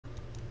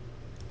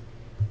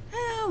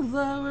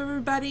Hello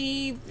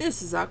everybody,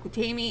 this is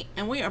Aquatini,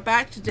 and we are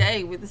back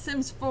today with The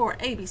Sims 4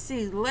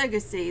 ABC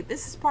Legacy.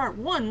 This is part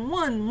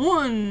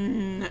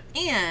 111,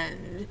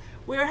 and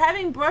we're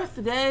having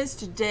birthdays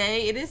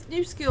today. It is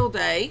new skill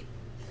day.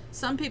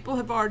 Some people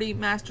have already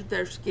mastered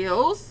their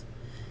skills.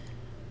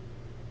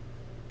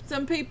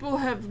 Some people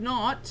have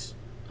not.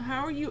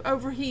 How are you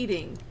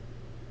overheating?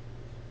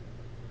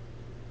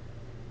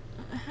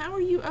 How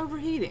are you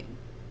overheating?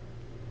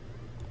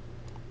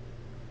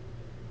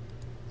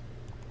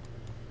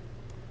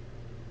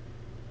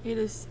 It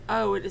is,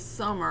 oh, it is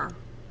summer.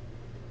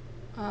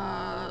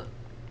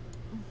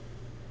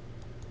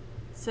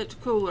 Set to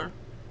cooler.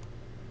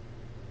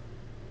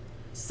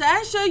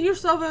 Sasha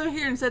yourself over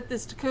here and set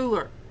this to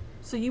cooler,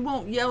 so you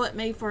won't yell at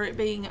me for it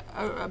being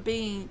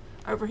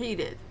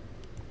overheated.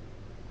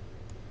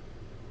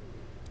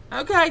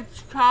 Okay,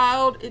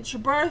 child, it's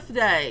your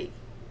birthday.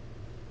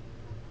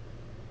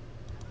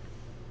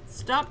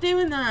 Stop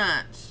doing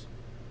that.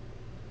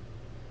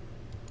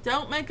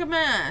 Don't make a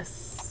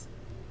mess.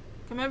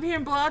 Come over here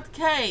and blow out the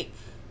cake.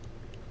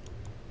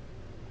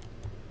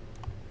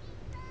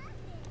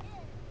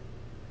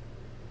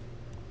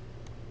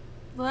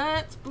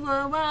 Let's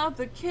blow out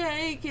the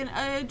cake and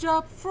age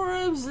up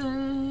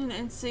Frozen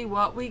and see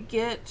what we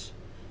get.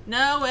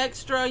 No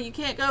extra. You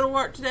can't go to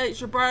work today.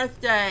 It's your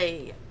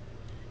birthday.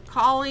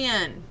 Call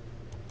in.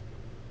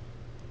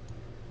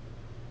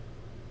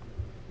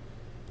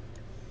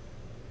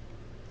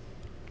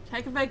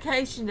 Take a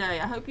vacation day.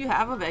 I hope you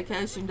have a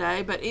vacation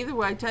day, but either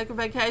way, take a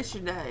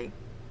vacation day.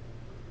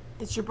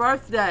 It's your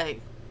birthday.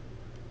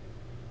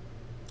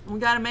 We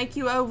got to make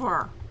you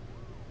over.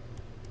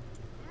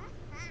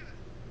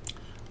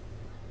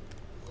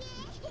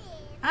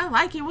 I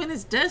like it when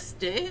it's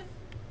dusty.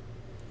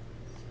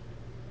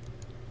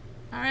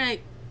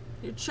 Alright.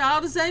 Your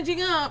child is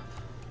aging up.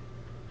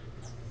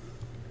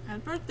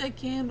 Add birthday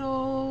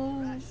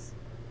candles.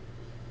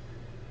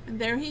 And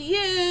there he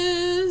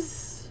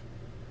is.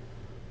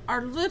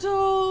 Our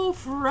little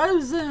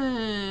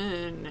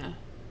Frozen.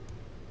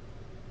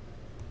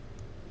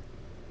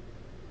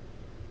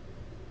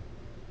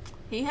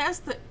 He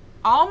has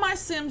all my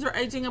Sims are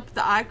aging up with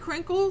the eye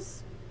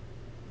crinkles,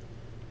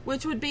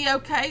 which would be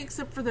okay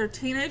except for they're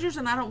teenagers,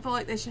 and I don't feel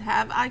like they should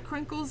have eye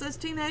crinkles as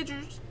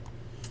teenagers.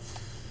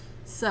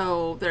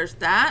 So there's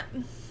that.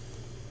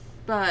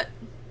 But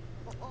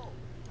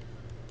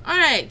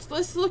alright,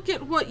 let's look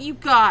at what you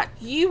got.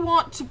 You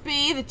want to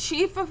be the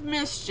Chief of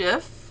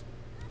Mischief.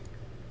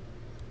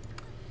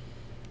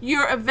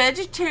 You're a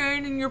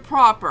vegetarian and you're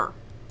proper.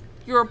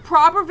 You're a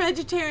proper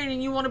vegetarian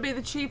and you want to be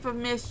the Chief of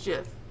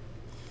Mischief.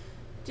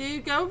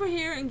 Dude, go over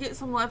here and get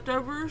some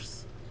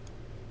leftovers.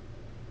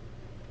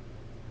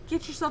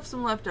 Get yourself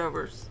some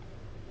leftovers.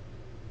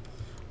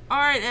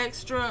 Alright,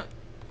 extra.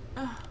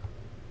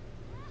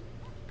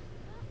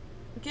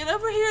 Get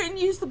over here and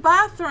use the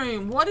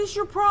bathroom. What is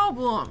your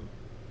problem?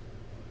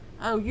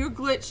 Oh, you're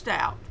glitched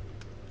out.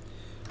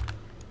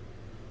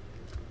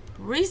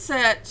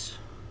 Reset.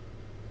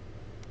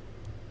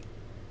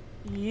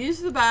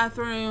 Use the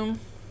bathroom.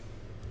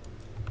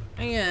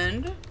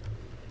 And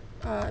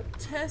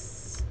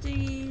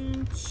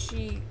testing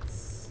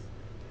cheats.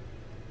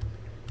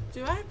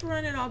 Do I have to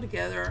run it all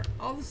together?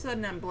 All of a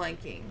sudden I'm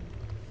blanking.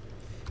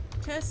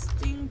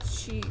 Testing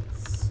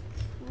cheats.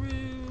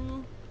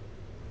 True.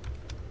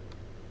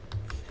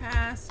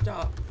 Cast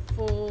off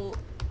full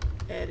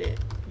edit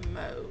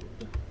mode.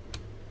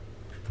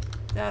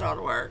 That ought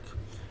to work.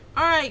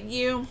 Alright,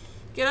 you.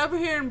 Get over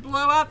here and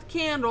blow out the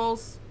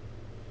candles.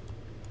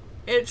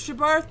 It's your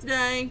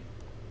birthday.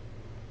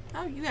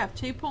 Oh, you have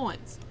 2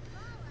 points.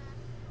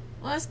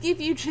 Let's give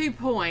you 2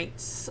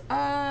 points.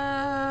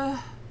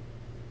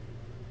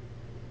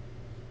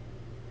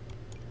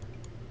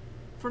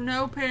 For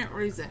no apparent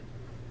reason.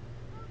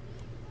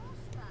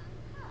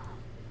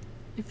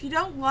 If you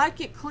don't like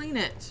it, clean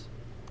it.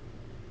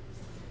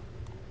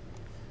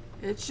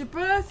 It's your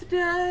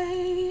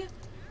birthday.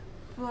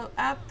 Blow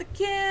out the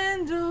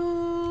candles.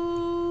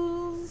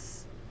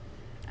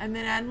 And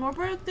then add more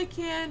birthday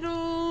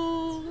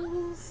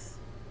candles.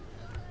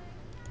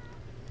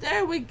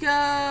 There we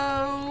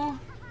go.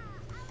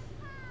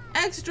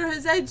 Extra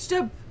has aged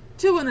up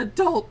to an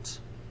adult.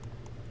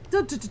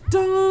 Dun, dun, dun,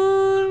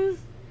 dun.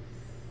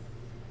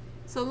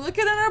 So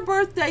looking at our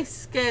birthday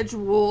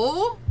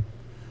schedule,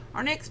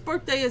 our next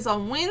birthday is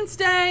on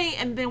Wednesday,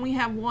 and then we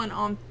have one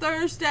on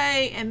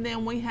Thursday, and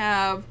then we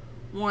have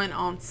one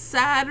on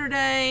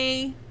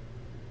Saturday.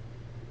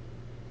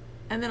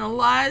 And then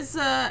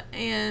Eliza,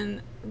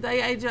 and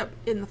they age up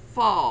in the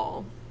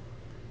fall.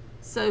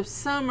 So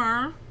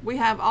summer, we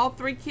have all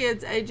 3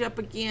 kids age up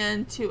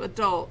again to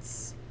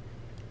adults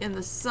in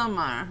the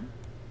summer.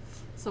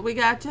 So we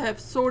got to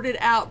have sorted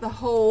out the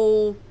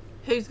whole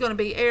who's going to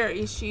be heir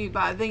issue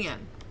by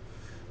then.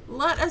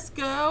 Let us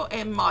go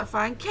and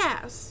modify and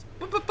cast.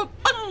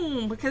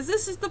 Boom, because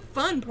this is the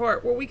fun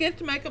part where we get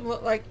to make them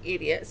look like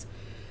idiots.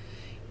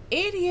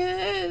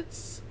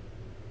 Idiots.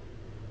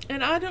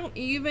 And I don't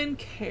even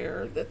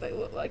care that they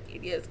look like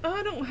idiots.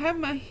 I don't have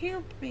my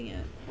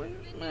hairband.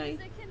 Where's my...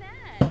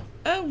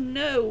 Oh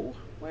no.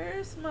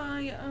 Where's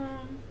my,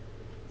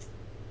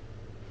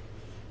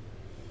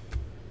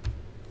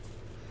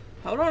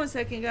 hold on a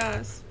second,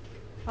 guys.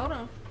 Hold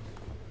on.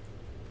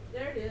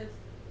 There it is.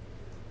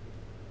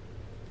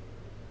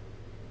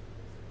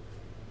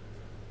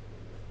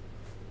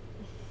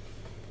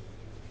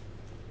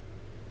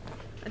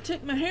 I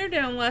took my hair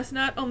down last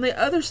night on the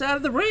other side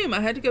of the room.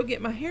 I had to go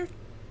get my hair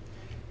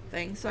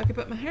thing so I could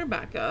put my hair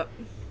back up.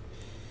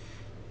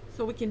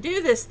 So we can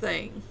do this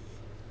thing.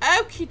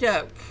 Okie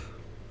doke.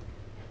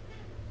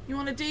 You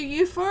want to do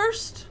you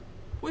first?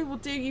 We will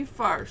do you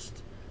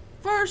first.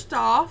 First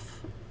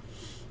off,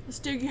 let's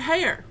do your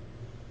hair.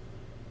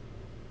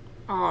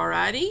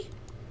 Alrighty.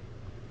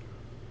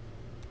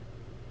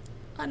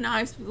 A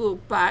nice little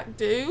back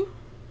do.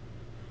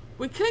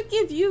 We could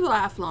give you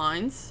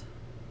lifelines.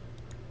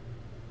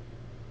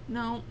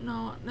 No,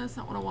 that's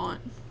not what I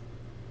want.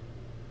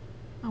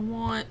 I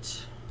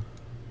want...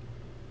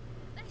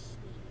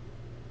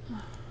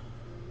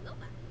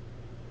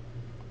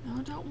 No,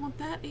 I don't want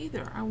that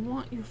either. I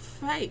want your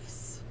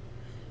face.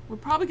 We're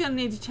probably going to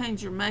need to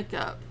change your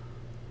makeup.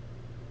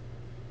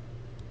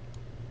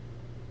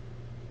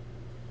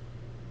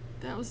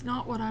 That was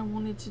not what I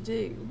wanted to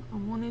do. I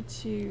wanted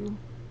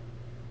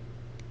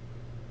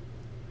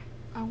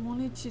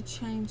to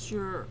change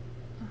your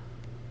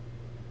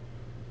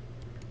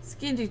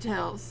skin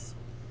details.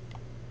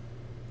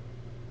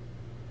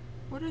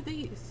 What are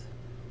these?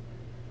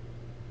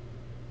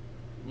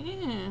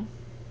 Yeah.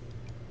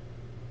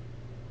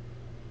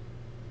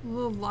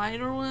 Little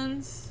lighter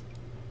ones.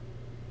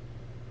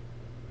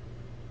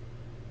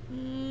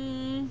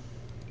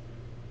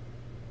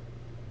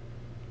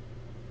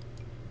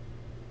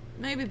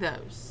 Maybe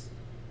those.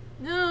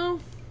 No.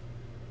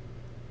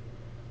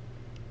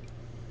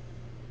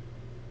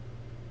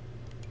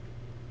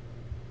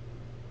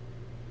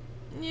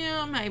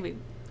 Yeah, maybe.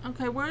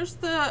 Okay, where's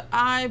the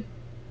eye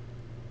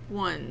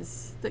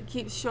ones that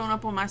keep showing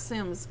up on my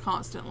Sims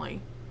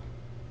constantly?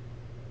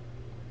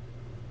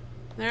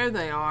 There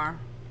they are.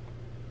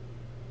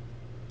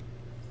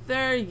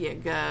 There you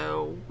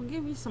go. We'll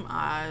give you some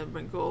eye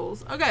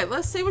wrinkles. Okay,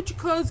 let's see what your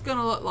clothes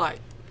gonna look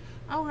like.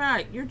 All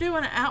right, you're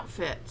doing an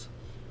outfit.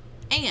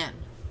 And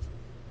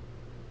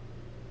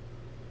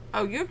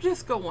oh, you're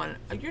just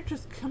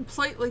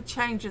completely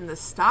changing the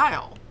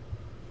style.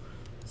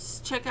 Let's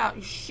check out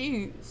your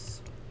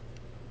shoes.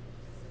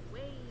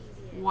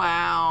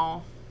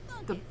 Wow.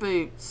 The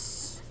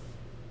boots.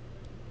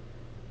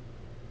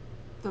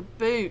 The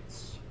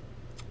boots.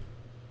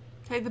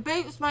 Okay, the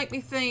boots make me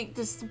think,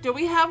 do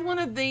we have one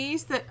of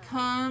these that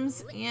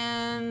comes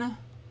in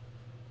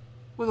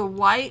with a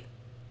white,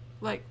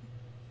 like,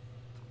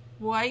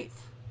 white,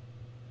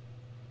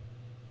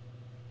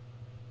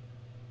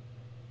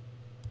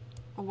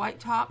 a white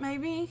top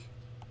maybe?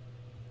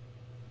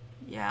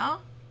 Yeah.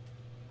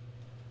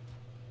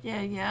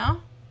 Yeah.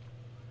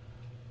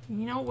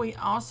 You know what we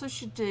also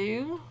should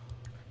do?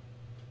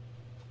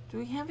 Do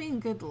we have any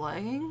good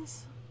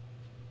leggings?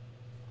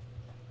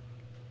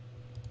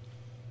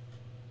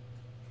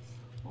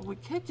 Well, we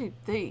could do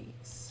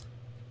these.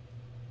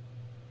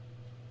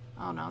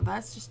 Oh no,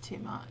 that's just too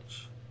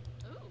much.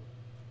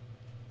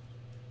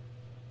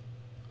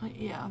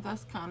 Yeah,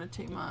 that's kind of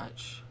too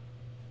much.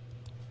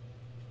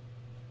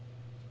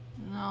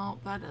 No,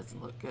 that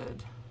doesn't look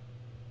good.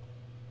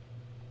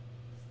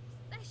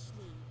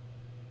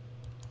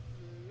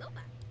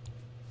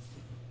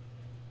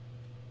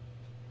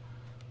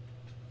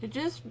 It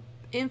just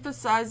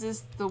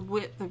emphasizes the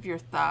width of your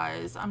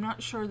thighs. I'm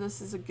not sure this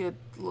is a good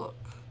look.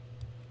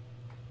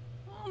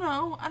 Oh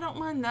no, I don't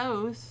mind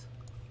those.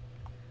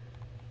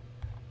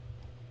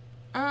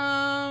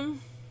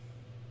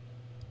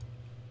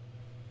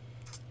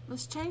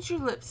 Let's change your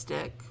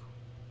lipstick.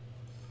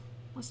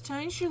 Let's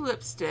change your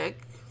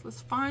lipstick. Let's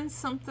find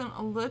something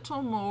a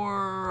little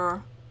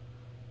more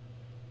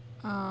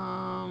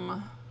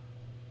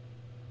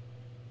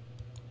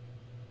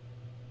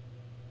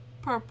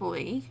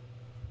purpley.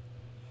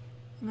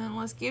 And then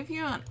let's give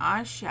you an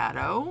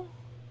eyeshadow.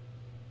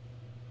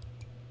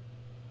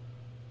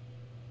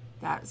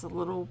 That's a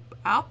little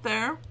out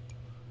there.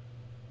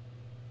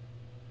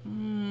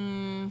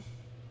 And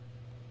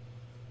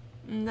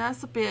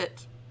that's a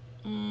bit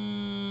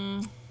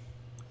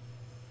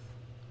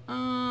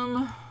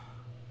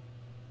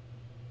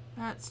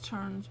that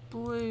turns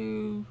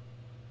blue.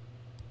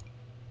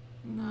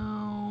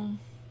 No.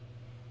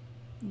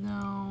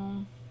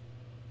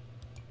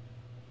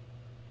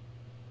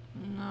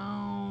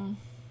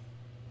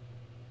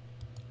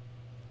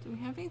 Do we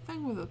have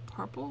anything with a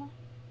purple?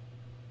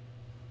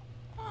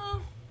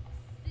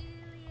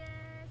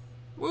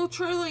 We'll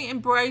truly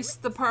embrace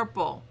the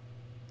purple.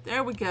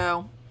 There we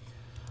go.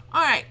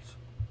 All right.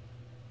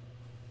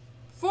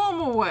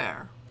 Formal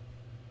wear.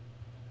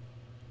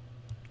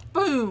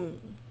 Boom.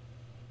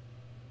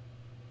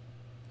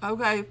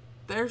 Okay,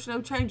 there's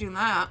no changing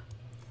that.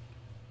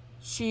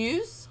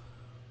 Shoes.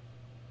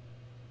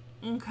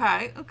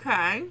 Okay.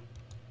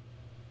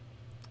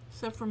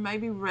 Except for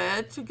maybe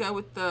red to go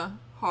with the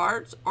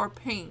hearts, or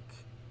pink.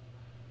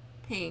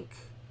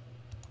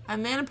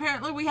 And then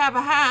apparently we have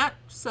a hat,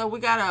 so we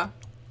gotta...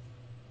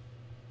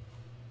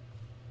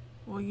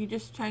 Well, you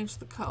just changed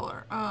the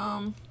color.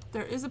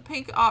 There is a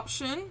pink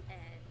option,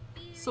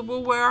 so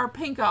we'll wear our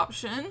pink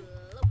option.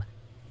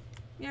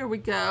 Here we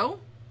go.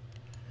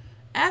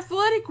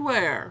 Athletic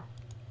wear.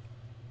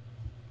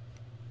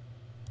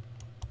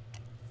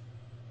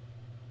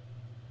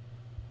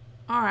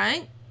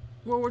 Alright.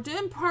 Well, we're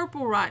doing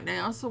purple right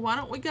now, so why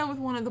don't we go with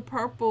one of the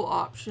purple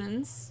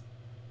options?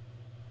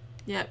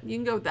 Yep, you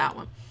can go with that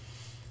one.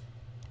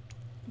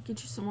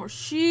 Get you some more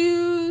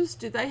shoes.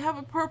 Do they have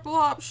a purple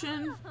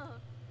option?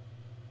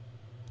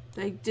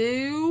 They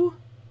do.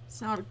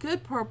 It's not a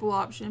good purple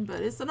option, but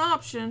it's an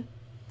option.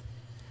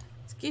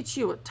 Let's get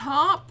you a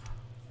top.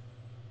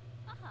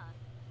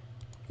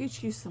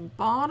 Get you some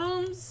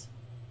bottoms.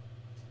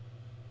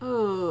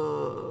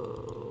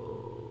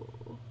 Oh.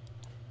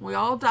 We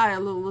all die a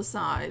little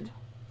aside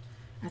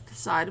at the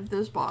side of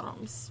those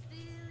bottoms.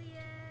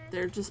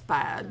 They're just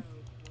bad.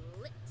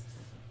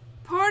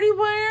 Party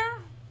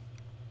wear.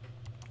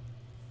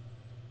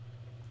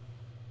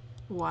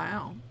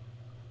 Wow.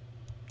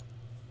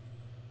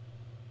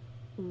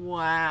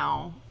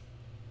 Wow.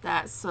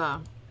 That's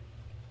a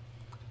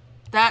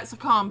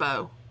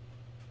combo.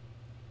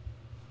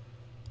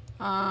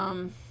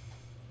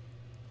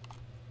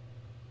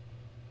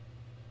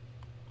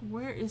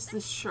 Where is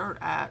this shirt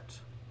at?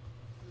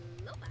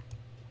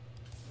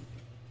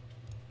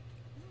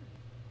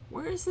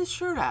 Where is this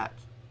shirt at?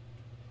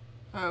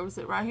 Oh, is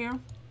it right here?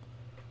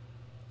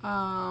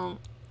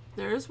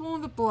 There is one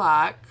with a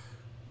black.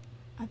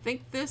 I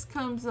think this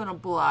comes in a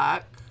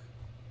black.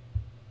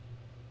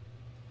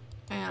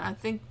 And I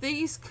think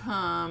these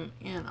come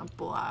in a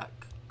black.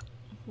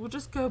 We'll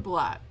just go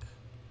black.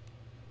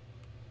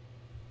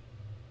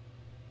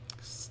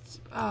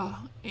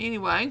 Oh,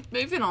 anyway,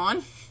 moving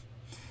on.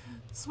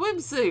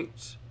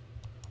 Swimsuit.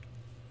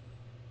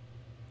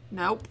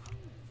 Nope.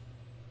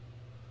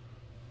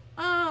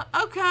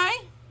 Okay.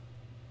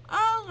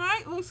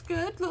 Alright, looks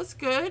good, looks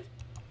good.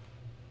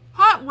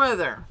 Hot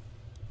weather.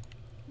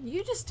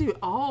 You just do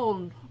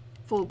all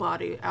full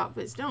body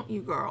outfits, don't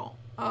you, girl?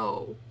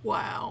 Oh,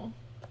 wow.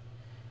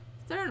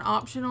 Is there an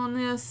option on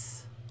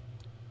this?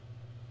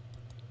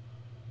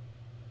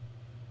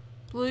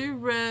 Blue,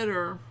 red,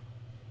 or...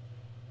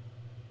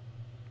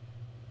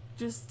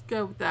 Just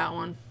go with that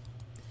one.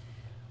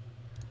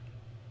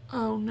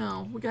 Oh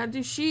no, we gotta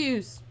do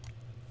shoes.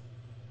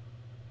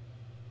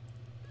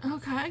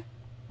 Okay.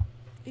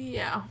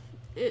 Yeah,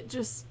 it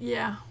just,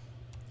 yeah.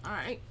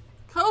 Alright.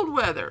 Cold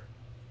weather.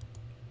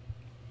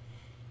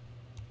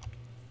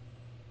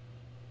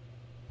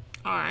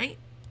 Alright.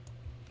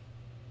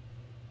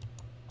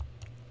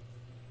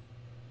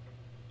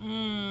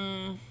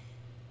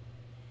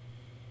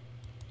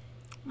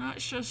 Not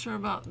so sure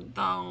about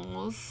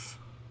those.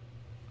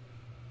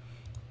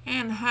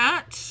 And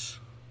hat.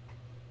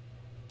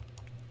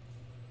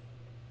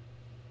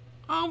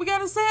 Oh, we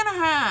got a Santa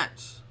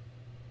hat.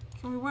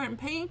 Can we wear it in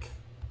pink?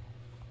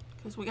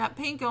 Because we got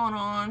pink going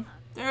on.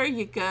 There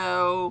you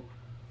go.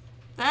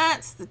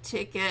 That's the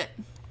ticket.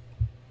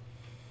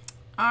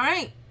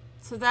 Alright.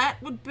 So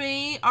that would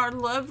be our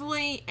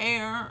lovely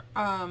heir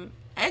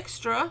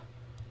extra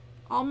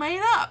all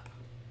made up.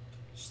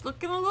 She's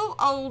looking a little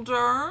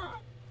older.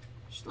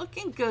 She's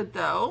looking good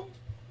though.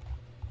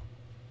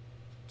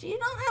 Do you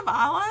not have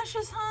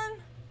eyelashes, hon?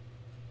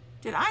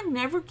 Did I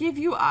never give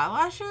you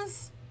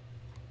eyelashes?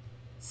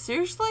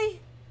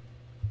 Seriously?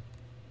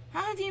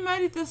 How have you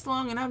made it this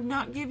long and I've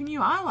not given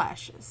you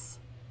eyelashes?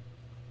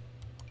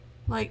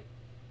 Like,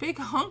 big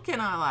hunking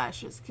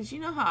eyelashes, because you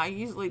know how I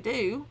usually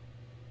do.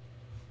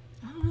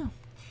 I don't know.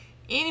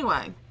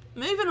 Anyway,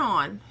 moving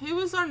on. Who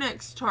is our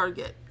next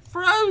target?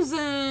 Frozen!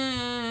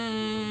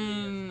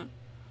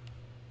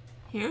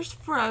 Here's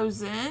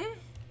Frozen,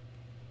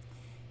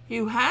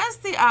 who has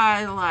the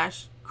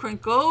eyelash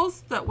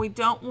crinkles that we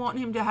don't want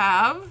him to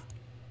have.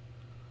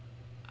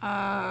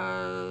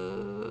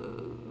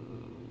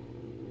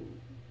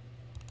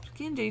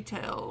 Skin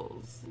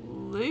details.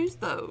 Lose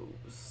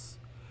those.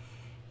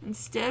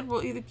 Instead,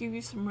 we'll either give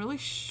you some really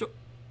short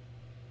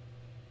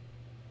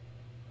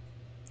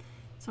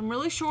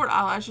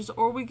eyelashes,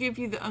 or we give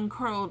you the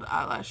uncurled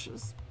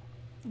eyelashes.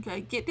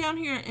 Okay, get down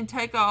here and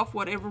take off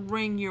whatever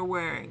ring you're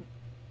wearing.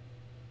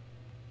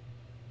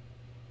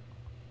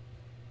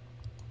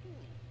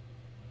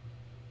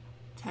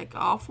 Take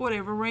off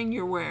whatever ring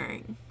you're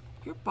wearing.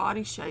 Your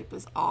body shape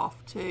is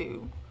off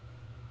too.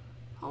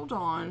 Hold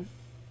on.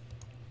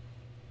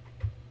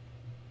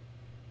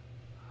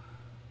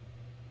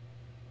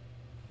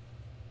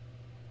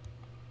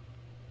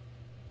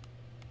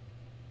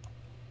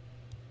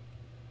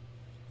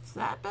 Is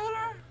that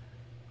better?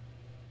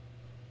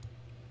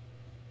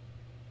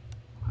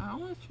 I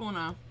almost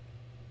wanna...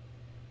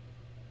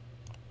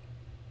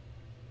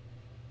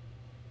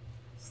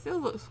 Still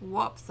looks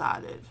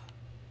lopsided.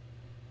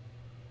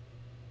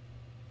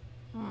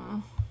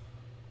 I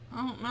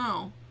don't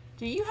know.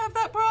 Do you have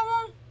that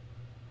problem?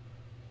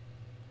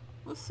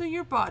 Let's see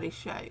your body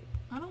shape.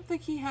 I don't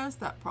think he has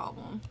that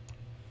problem.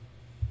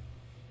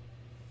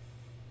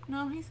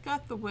 No, he's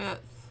got the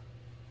width.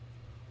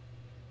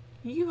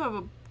 You have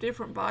a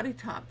different body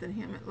type than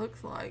him, it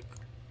looks like.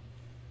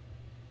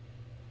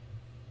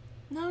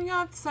 No, you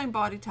have the same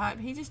body type.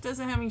 He just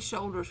doesn't have any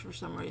shoulders for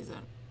some reason.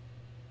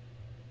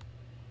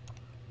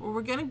 Well,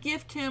 we're going to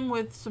gift him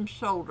with some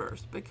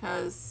shoulders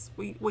because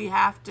we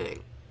have to.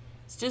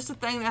 It's just a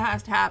thing that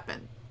has to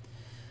happen.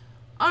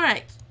 All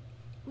right.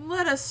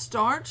 Let us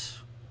start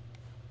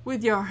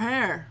with your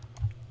hair.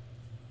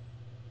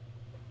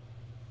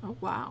 Oh,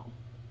 wow.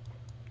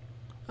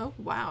 Oh,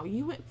 wow.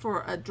 You went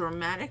for a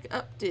dramatic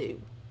updo.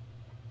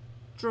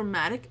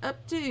 Dramatic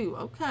updo.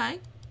 Okay.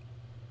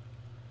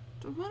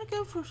 Do we want to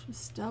go for some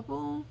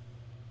stubble?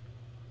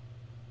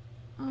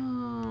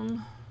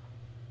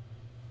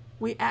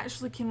 We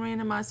actually can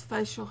randomize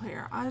facial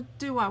hair.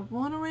 Do I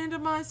want to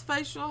randomize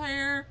facial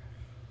hair?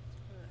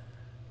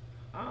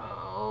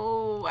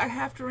 Oh, I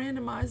have to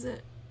randomize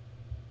it.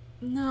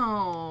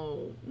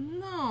 No.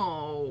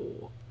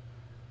 No.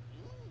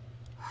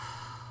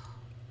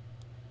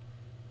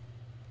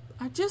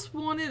 I just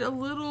wanted a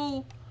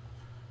little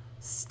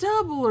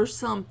stubble or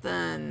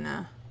something.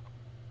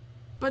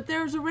 But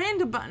there's a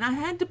random button. I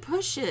had to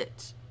push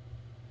it.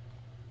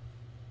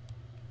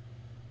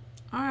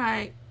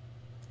 Alright.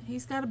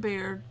 He's got a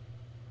beard.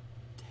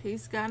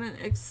 He's got an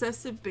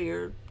excessive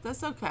beard.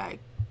 That's okay.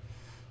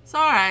 It's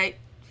alright.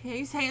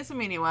 He's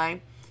handsome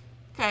anyway.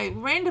 Okay,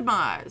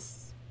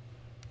 randomize.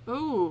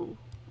 Ooh.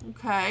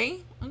 Okay.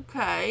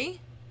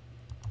 Okay.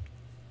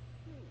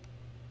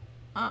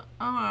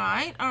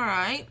 Alright.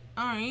 Alright.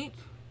 Alright.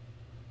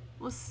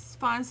 Let's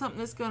find something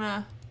that's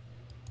gonna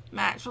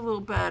match a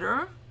little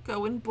better.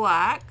 Go in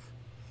black.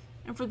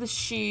 And for the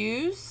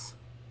shoes,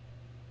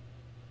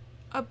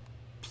 a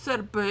set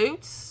of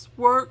boots.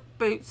 Work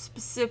boots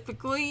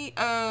specifically.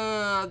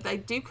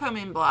 They do come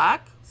in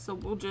black, so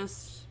we'll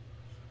just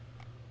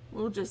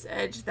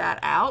edge that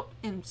out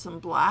in some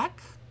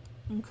black.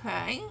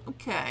 Okay,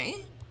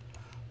 okay.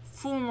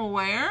 Formal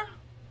wear.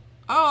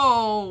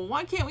 Oh,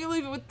 why can't we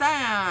leave it with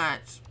that?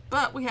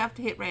 But we have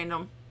to hit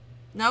random.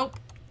 Nope.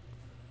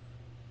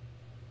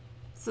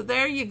 So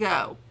there you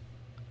go.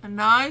 A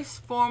nice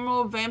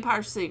formal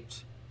vampire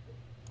suit.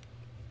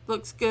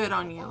 Looks good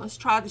on you. Let's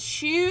try the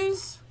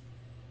shoes.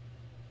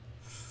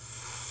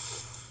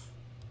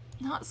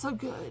 Not so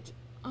good.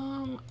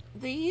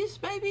 These,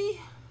 maybe?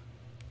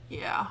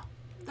 Yeah,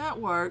 that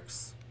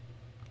works.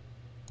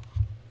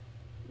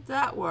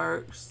 That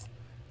works.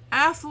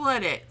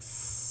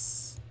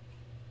 Athletics.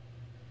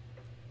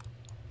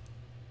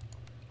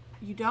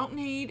 You don't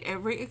need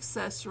every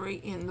accessory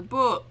in the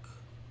book.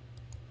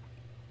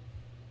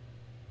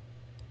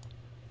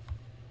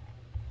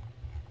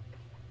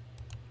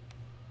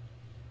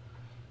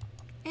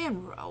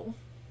 And roll.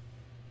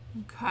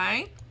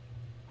 Okay.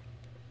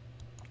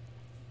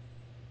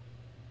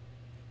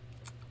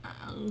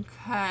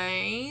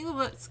 Okay,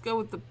 let's go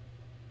with the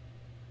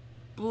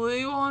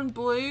blue on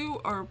blue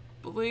or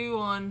blue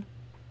on...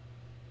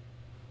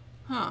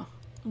 Huh.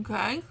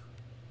 Okay.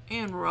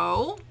 And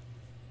roll.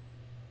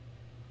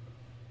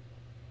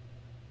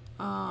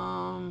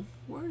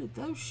 Where did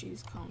those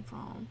shoes come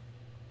from?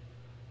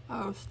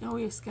 Oh,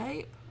 Snowy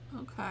Escape?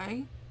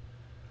 Okay.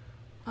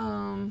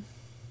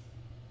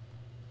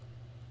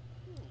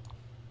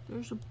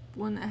 There's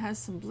one that has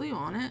some blue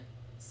on it.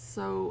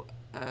 So,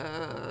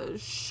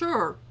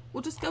 sure.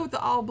 We'll just go with the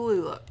all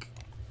blue look.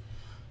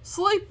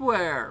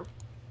 Sleepwear.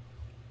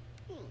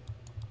 Do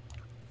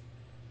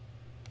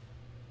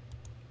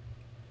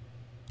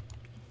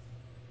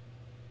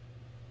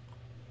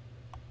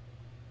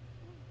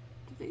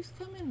these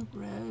come in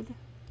red?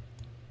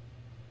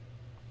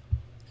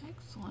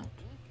 Excellent.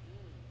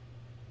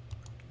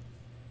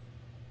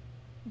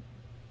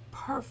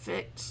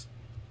 Perfect.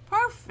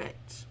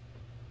 Perfect.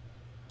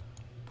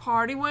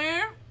 Party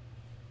wear.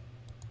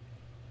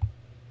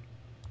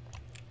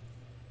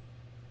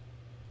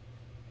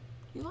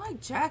 You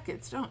like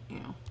jackets, don't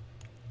you?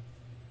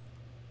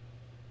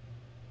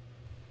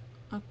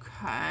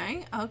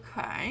 Okay,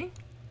 okay.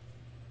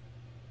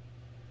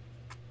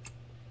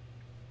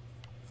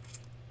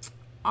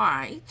 All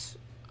right.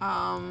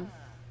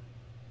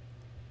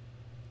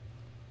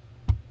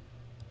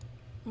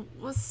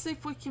 Let's see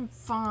if we can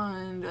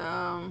find,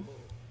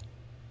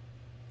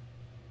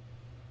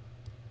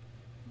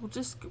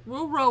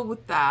 we'll roll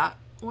with that.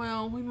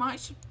 Well, we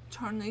should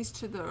turn these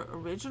to the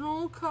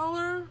original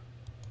color.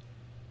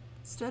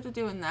 Instead of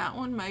doing that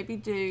one, maybe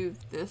do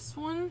this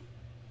one.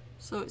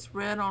 So it's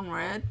red on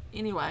red.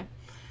 Anyway,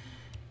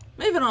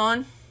 moving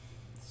on.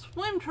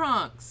 Swim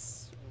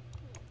trunks.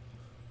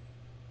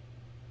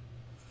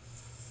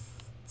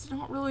 It's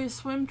not really a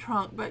swim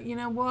trunk, but you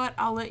know what?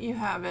 I'll let you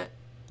have it.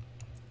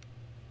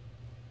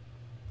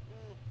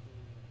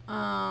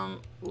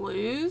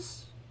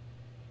 Lose.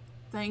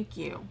 Thank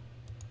you.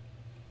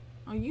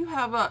 Oh, you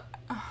have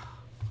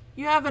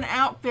an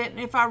outfit, and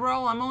if I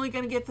roll, I'm only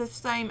going to get the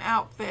same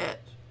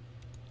outfit.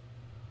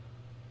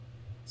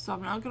 So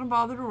I'm not going to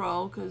bother to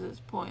roll because it's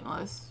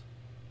pointless.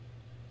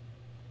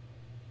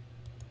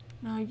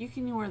 No, you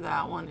can wear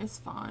that one. It's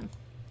fine.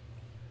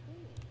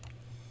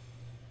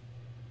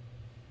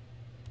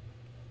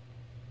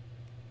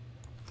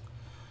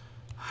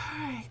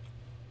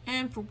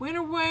 for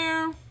winter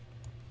wear.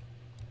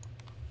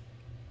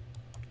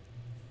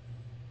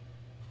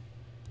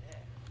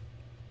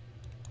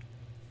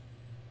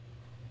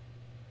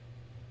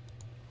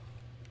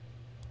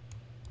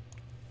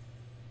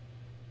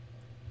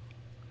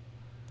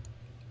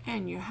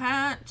 And your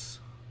hat.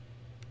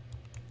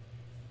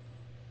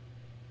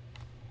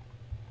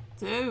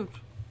 Dude.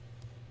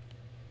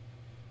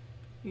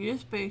 You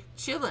just be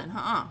chilling,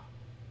 huh?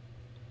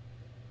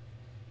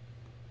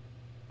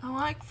 I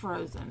like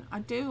Frozen. I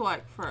do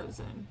like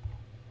Frozen.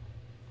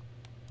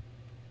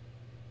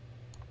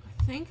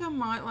 I think I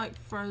might like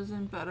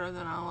Frozen better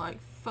than I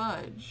like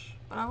Fudge.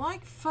 But I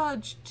like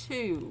Fudge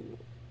too.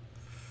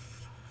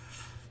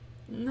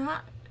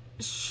 Not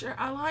sure.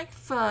 I like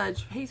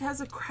Fudge. He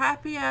has a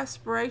crappy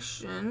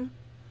aspiration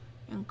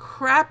and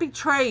crappy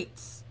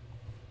traits.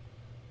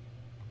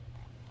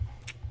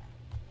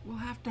 We'll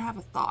have to have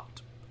a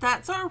thought.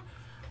 That's our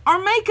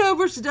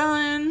makeovers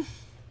done.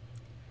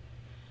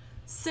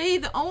 See,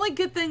 the only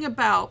good thing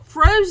about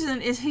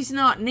Frozen is he's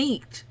not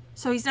neat.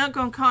 So he's not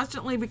going to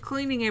constantly be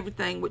cleaning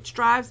everything, which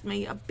drives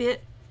me a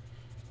bit.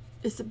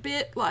 It's a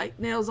bit like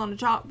nails on a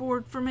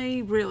chalkboard for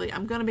me. Really,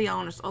 I'm going to be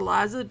honest.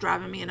 Eliza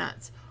driving me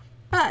nuts.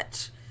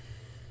 But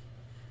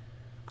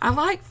I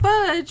like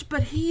Fudge,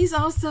 but he's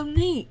also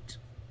neat.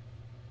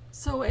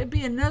 So it'd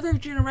be another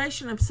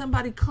generation of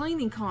somebody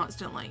cleaning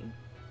constantly.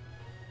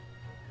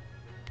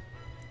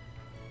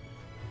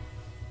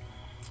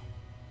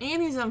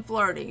 And he's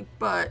unflirty,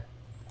 but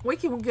we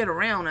can get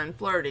around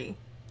unflirty.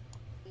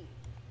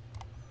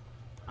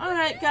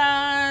 Alright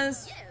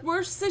guys,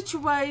 we're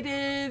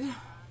situated.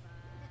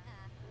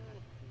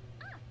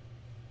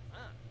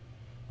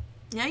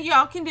 Now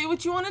y'all can do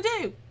what you want to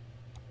do.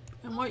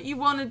 And what you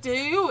want to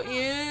do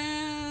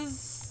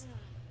is,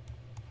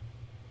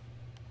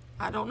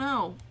 I don't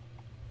know,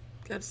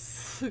 go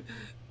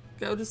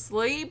to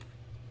sleep.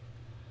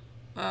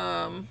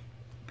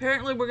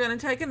 Apparently we're going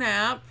to take a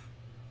nap.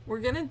 We're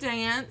going to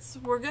dance.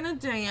 We're going to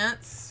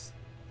dance.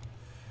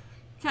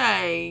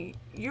 Okay,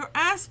 your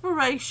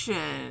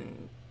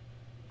aspiration.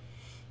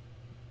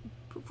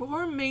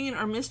 Perform mean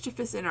or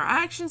mischievous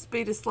interactions.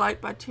 Be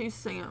disliked by 2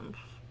 Sims.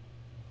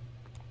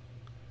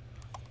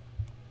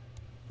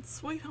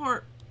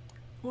 Sweetheart,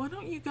 why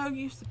don't you go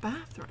use the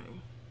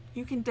bathroom?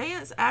 You can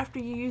dance after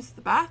you use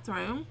the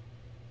bathroom.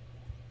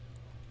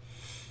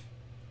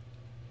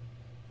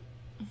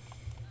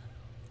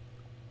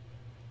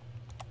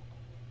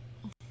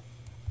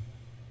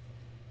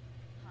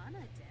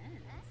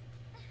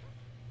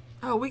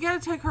 Oh, we gotta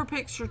take her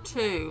picture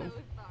too.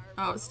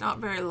 Oh, it's not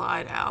very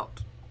light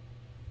out.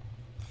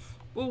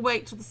 We'll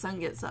wait till the sun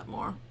gets up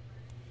more.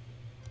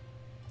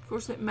 Of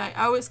course it may.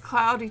 Oh, it's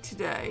cloudy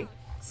today,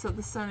 so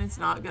the sun is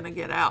not gonna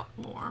get out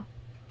more.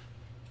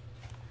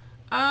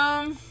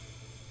 Well,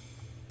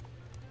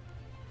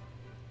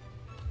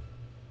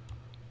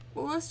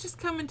 let's just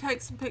come and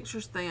take some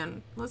pictures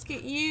then. Let's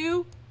get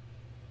you,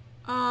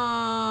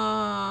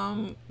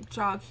 jog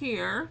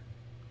here,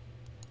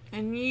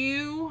 and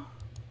you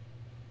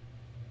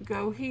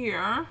go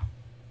here,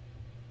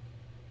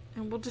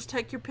 and we'll just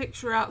take your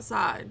picture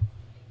outside.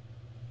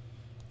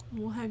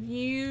 We'll have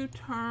you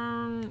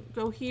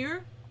go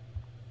here.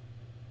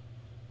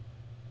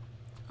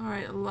 All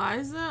right,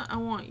 Eliza, I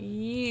want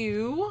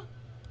you.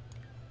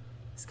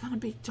 It's gonna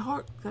be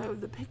dark though.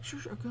 The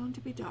pictures are going to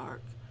be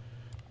dark.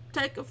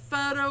 Take a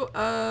photo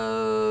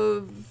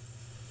of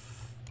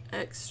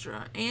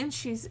Extra, and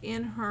she's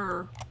in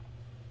her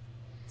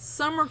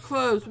summer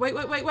clothes.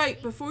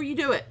 Wait, before you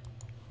do it.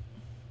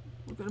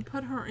 We're going to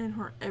put her in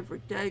her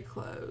everyday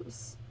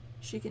clothes.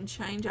 She can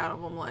change out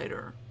of them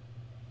later.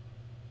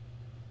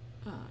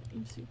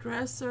 MC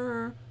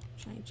dresser,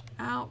 change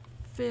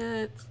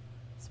outfit.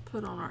 Let's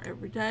put on our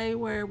everyday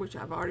wear, which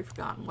I've already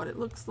forgotten what it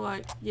looks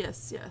like.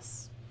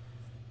 Yes.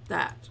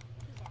 That.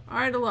 All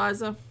right,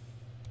 Eliza.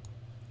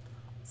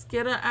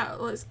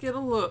 Let's get a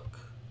look.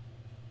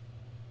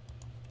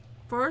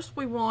 First,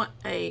 we want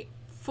a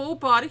full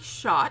body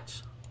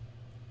shot.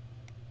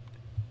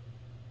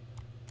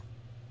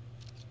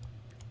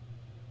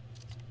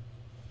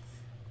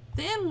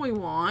 Then we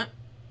want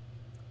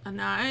a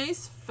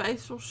nice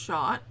facial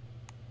shot.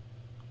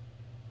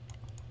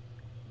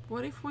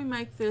 What if we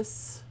make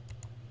this?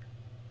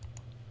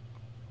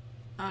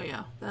 Oh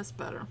yeah, that's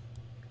better.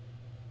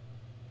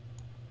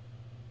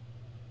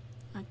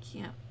 I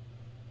can't.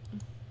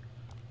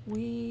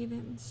 We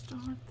didn't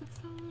start the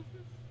phone.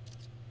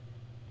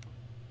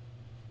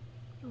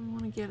 Do we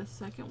want to get a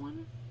second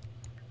one?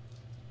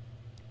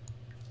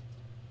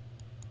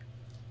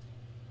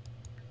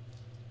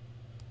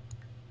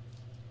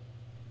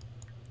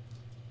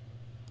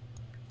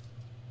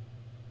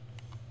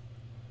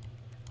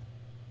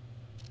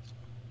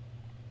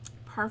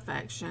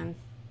 Perfection.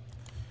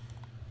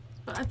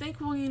 But I think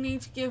we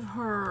need to give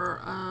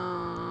her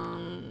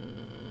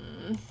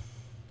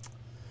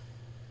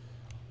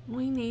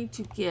we need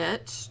to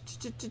get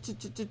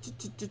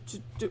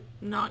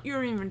not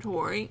your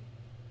inventory.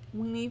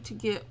 We need to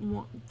get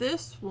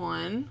this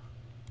one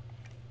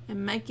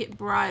and make it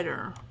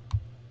brighter.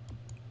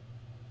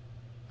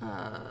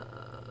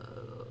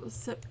 Let's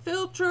set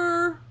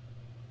filter.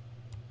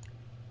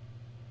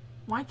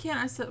 Why can't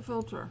I set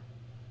filter?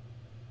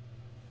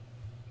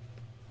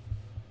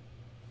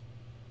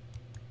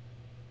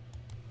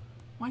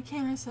 Why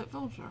can't I set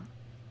filter?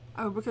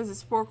 Oh, because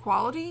it's poor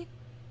quality?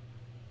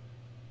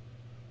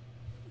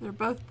 They're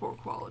both poor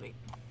quality.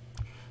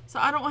 So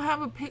I don't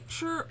have a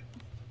picture.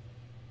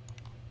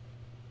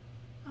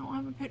 I don't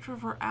have a picture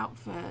of her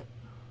outfit.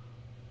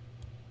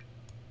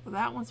 Well,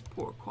 that one's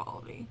poor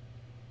quality.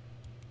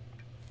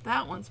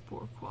 That one's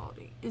poor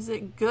quality. Is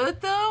it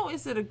good though?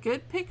 Is it a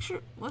good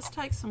picture? Let's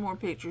take some more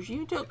pictures.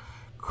 You took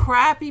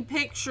crappy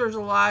pictures,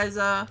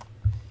 Eliza.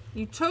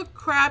 You took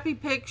crappy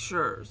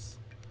pictures.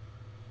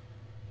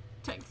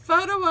 Take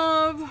photo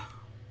of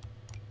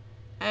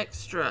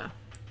extra.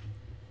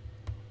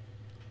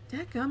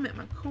 Dadgummit,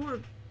 my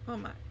cord, oh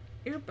my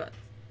earbuds,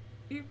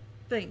 ear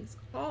things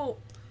all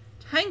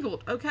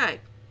tangled. Okay.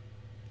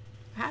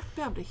 I have to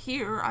be able to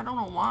hear. I don't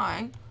know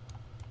why.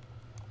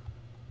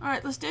 All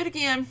right, let's do it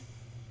again.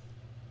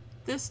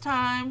 This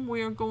time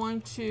we are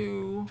going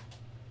to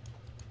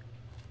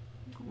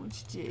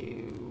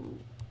do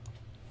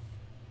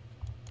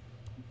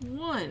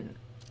 1,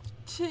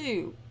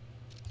 2,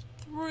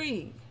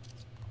 3.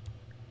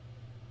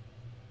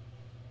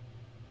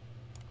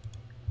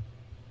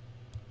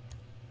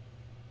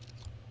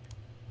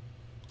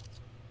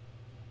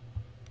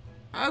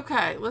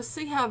 Okay, let's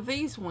see how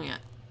these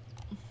went.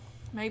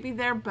 Maybe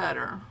they're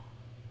better.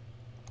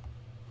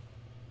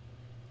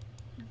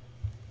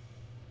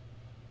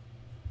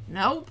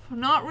 Nope,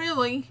 not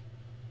really.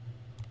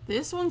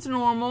 This one's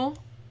normal.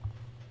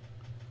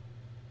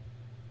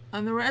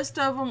 And the rest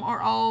of them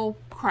are all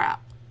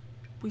crap.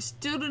 We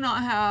still do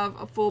not have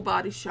a full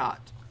body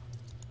shot.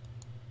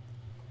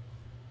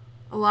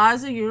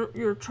 Eliza,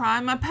 you're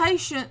trying my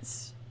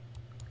patience.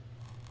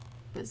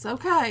 It's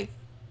okay.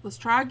 Let's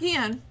try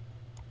again.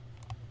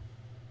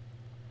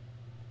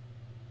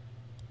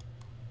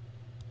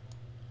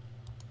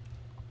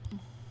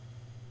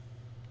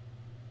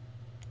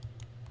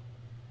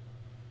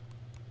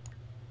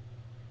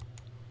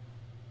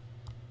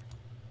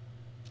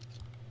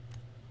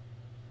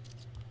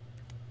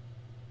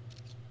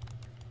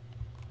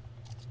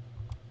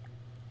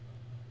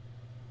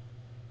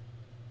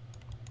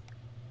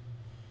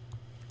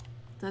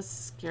 That's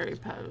a scary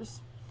pose.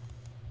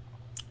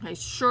 Hey,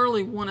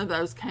 surely one of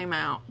those came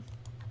out.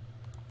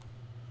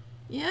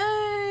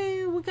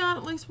 Yay! We got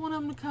at least one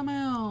of them to come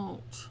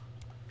out.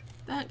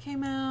 That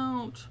came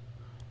out.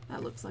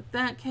 That looks like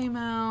that came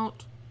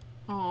out.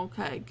 Oh,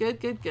 okay. Good,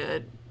 good,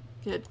 good.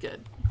 Good,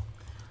 good.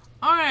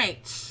 All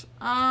right.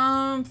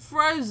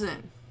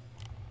 Frozen.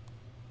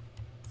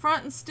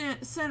 Front and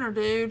center,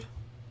 dude.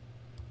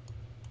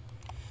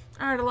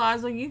 All right,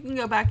 Eliza, you can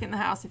go back in the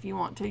house if you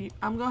want to.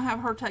 I'm going to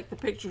have her take the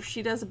picture.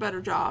 She does a better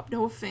job.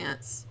 No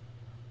offense,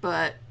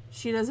 but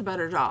she does a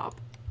better job.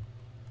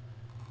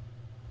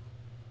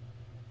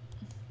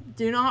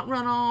 Do not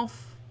run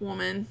off,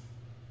 woman.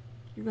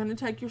 You're going to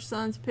take your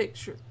son's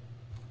picture.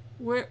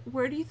 Where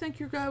do you think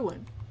you're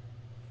going?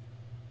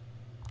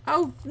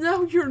 Oh,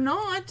 no, you're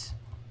not.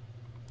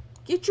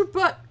 Get your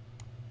butt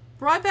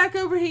right back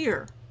over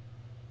here.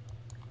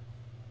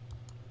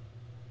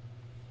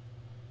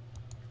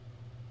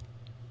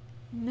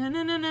 No,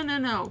 no, no, no, no,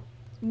 no.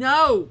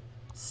 No!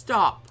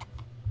 Stop.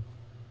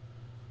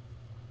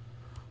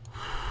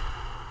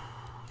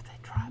 They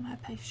try my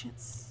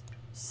patience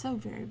so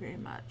very, very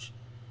much.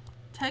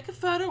 Take a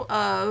photo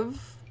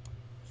of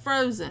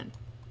Frozen.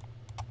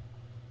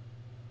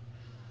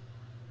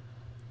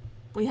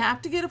 We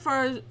have to get a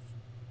photo.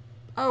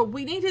 Oh,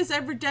 we need his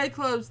everyday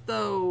clothes,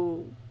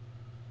 though.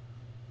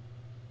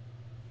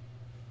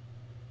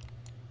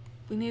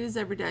 We need his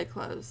everyday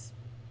clothes.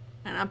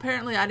 And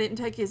apparently I didn't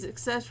take his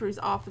accessories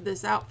off of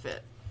this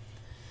outfit.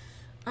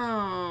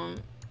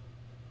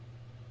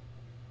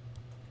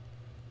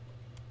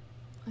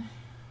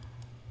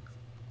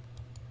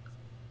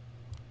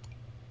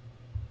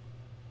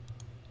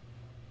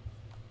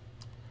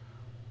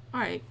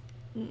 Alright.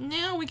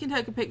 Now we can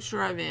take a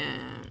picture of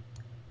him.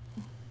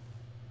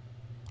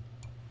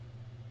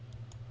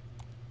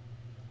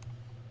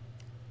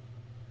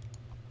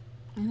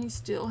 And he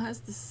still has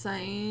the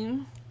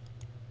same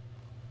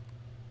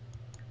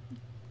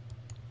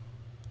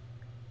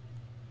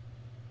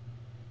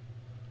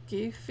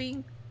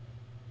goofy.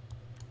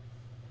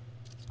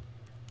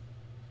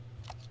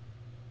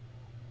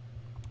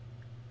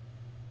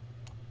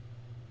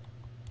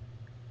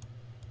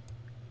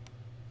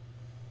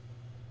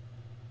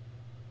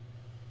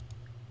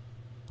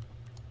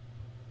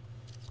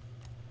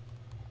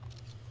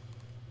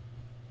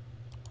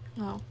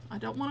 Oh, I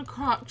don't want a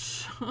crotch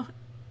shot.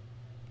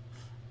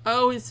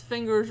 Oh, his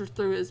fingers are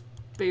through his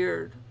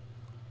beard.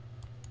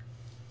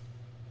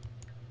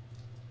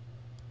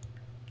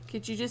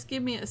 Could you just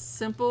give me a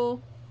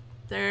simple...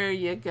 There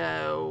you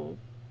go.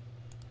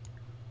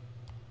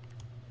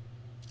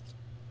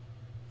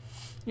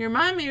 You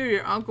remind me of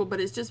your uncle,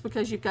 but it's just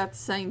because you've got the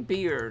same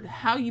beard.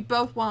 How you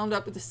both wound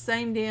up with the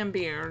same damn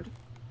beard.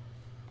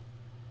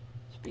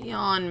 It's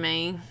beyond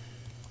me.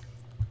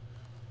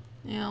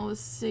 Now let's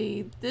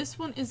see. This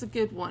one is a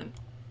good one.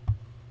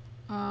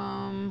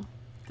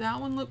 That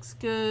one looks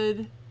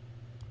good.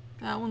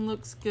 That one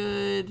looks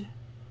good.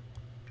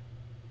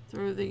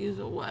 Throw these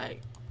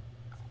away.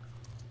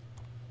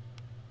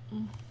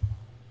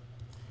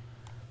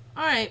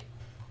 Alright.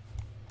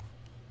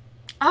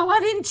 Oh, I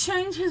didn't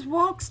change his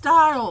walk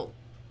style.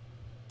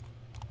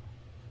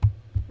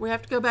 We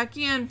have to go back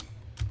in.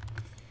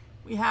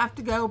 We have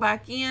to go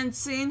back in.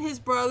 Seeing his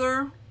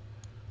brother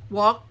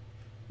walk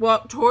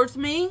towards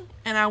me,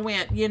 and I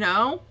went, you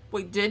know,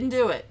 we didn't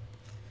do it.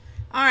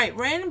 Alright,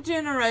 random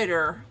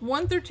generator.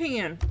 1 through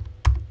 10.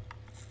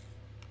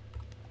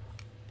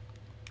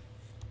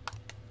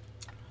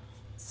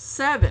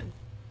 7.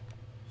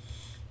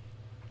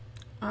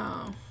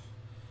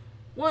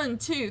 1,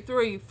 2,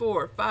 3,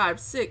 4, 5,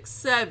 6,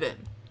 7.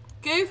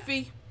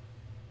 Goofy.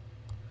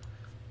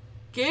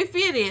 Goofy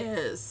it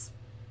is.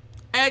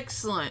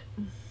 Excellent.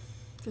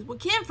 Because we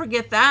can't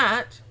forget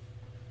that.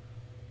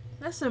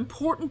 That's an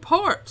important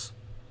part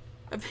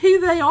of who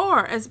they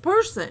are as a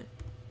person.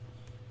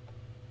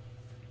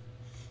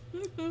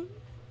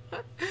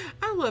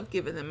 I love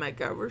giving them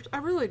makeovers. I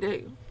really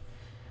do.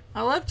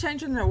 I love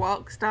changing their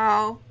walk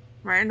style,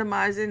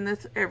 randomizing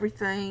this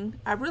everything.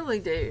 I really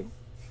do.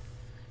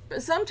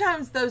 But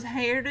sometimes those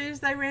hairdos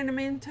they random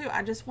into,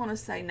 I just want to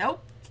say,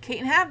 nope, you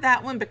can't have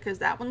that one because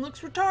that one looks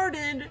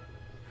retarded.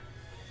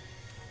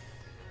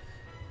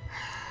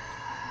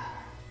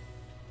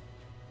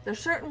 There's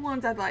certain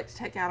ones I'd like to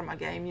take out of my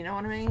game, you know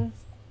what I mean?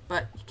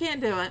 But you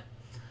can't do it.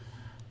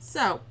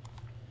 So,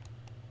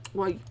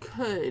 well, you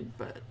could,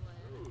 but...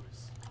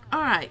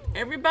 Alright,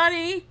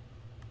 everybody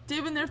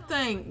doing their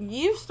thing.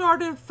 You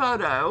started a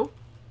photo,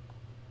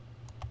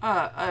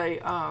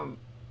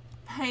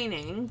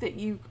 painting that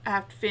you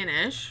have to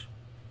finish.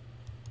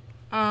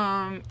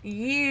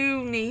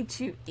 You need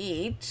to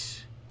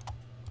eat.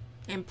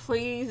 And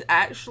please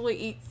actually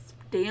eat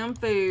damn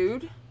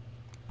food.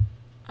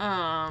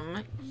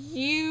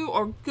 You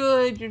are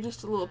good. You're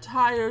just a little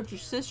tired. Your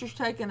sister's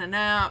taking a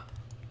nap.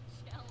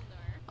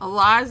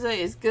 Eliza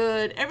is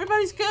good.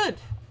 Everybody's good.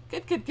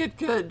 Good, good, good,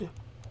 good.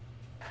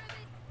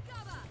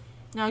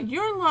 Now,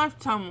 your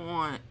lifetime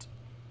want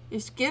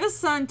is to get a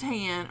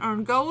suntan,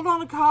 earn gold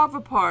on a kava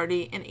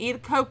party, and eat a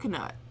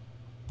coconut.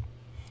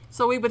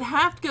 So we would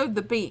have to go to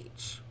the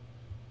beach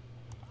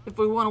if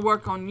we want to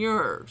work on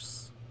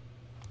yours.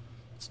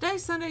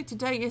 Today's Sunday.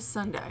 Today is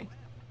Sunday.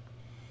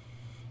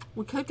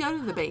 We could go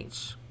to the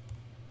beach.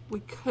 We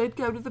could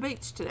go to the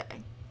beach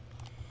today.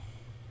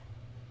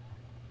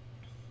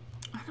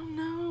 I don't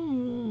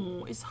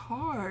know. It's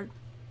hard.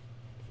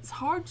 It's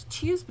hard to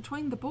choose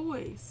between the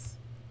boys.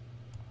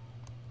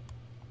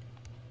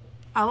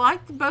 I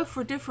like them both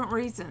for different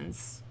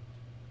reasons.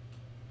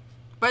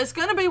 But it's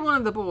going to be one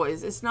of the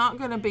boys. It's not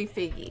going to be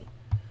Figgy.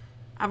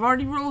 I've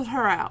already ruled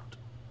her out.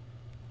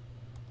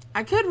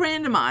 I could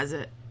randomize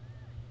it.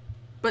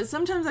 But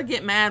sometimes I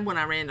get mad when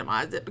I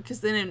randomize it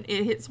because then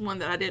it hits one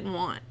that I didn't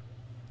want.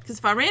 Because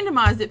if I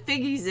randomize it,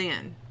 Figgy's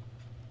in.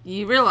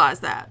 You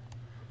realize that.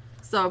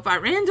 So if I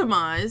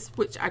randomize,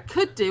 which I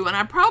could do, and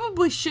I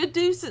probably should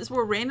do since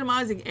we're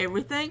randomizing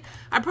everything,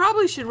 I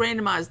probably should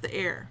randomize the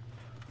heir.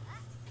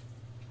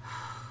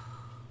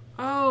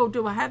 Oh,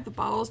 do I have the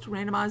balls to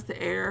randomize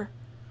the heir?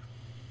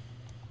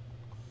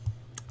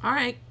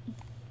 Alright.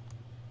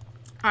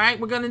 Alright,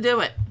 we're going to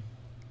do it.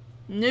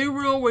 New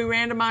rule, we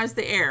randomize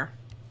the heir.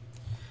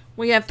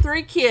 We have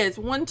 3 kids.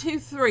 1, 2,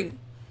 3.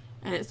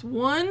 And it's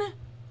 1,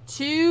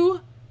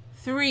 2,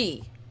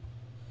 3.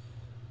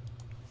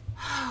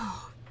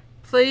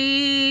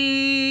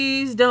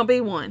 Please don't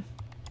be 1.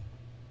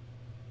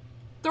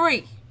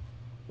 3.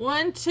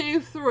 1, 2,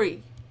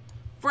 3.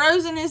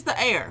 Frozen is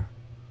the heir.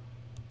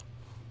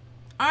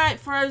 Alright,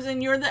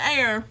 Frozen, you're the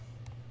heir.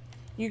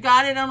 You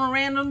got it on a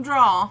random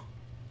draw.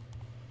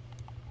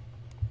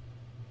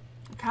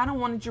 I kind of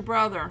wanted your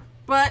brother.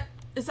 But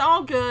it's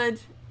all good.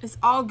 It's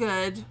all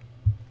good.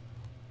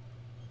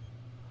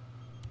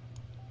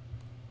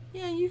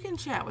 Yeah, you can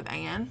chat with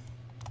Anne.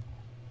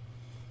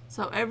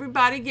 So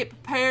everybody get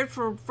prepared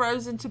for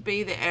Frozen to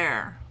be the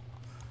heir.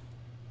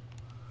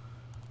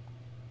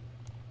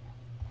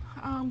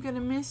 Oh, I'm going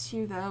to miss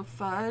you though,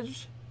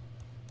 Fudge.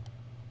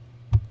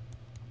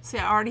 See,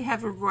 I already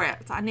have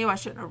regrets. I knew I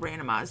shouldn't have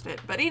randomized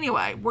it. But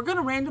anyway, we're going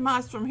to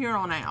randomize from here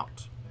on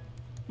out.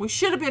 We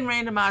should have been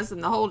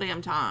randomizing the whole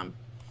damn time.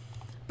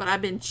 But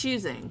I've been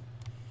choosing.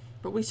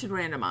 But we should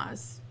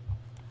randomize.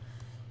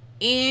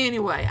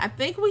 Anyway, I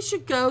think we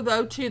should go,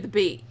 though, to the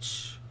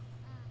beach.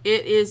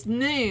 It is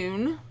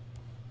noon.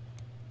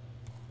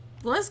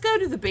 Let's go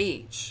to the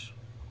beach.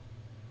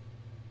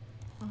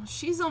 Oh,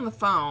 she's on the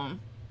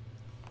phone.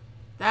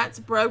 That's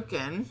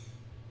broken.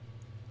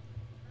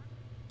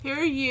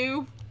 Here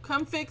you.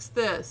 Come fix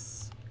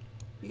this.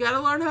 You got to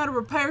learn how to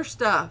repair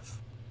stuff.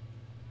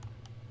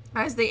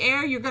 As the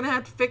heir, you're going to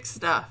have to fix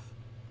stuff.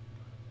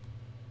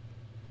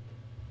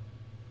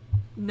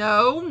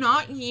 No,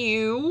 not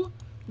you.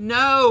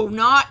 No,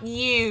 not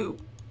you.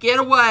 Get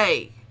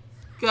away.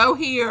 Go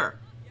here.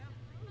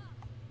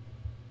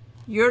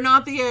 You're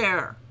not the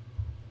heir.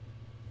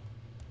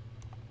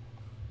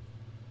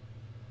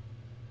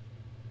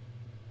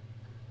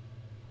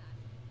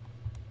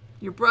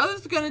 Your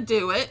brother's gonna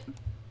do it.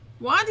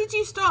 Why did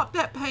you stop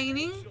that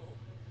painting?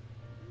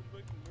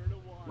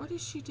 What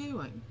is she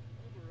doing?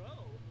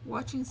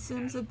 Watching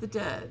Sims of the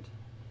Dead.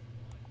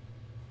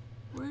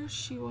 Where is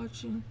she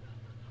watching?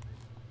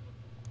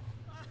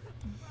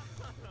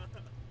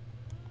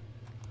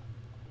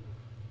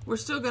 We're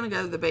still gonna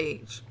go to the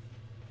beach.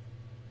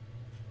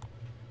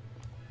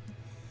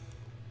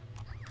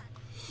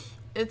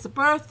 It's a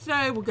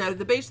birthday. We'll go to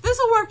the beach. This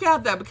will work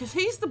out though because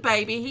he's the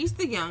baby. He's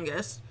the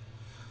youngest.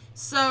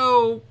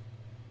 So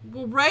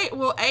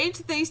we'll age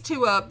these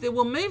two up. Then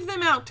we'll move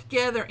them out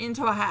together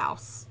into a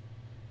house.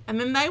 And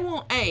then they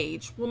won't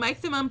age. We'll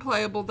make them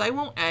unplayable. They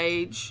won't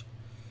age.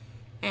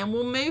 And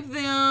we'll move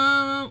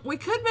them. We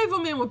could move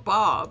them in with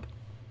Bob.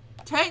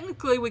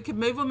 Technically, we could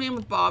move them in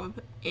with Bob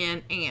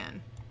and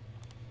Ann.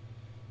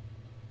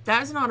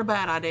 That's not a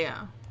bad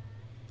idea.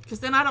 Because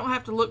then I don't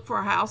have to look for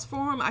a house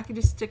for them. I can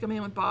just stick them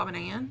in with Bob and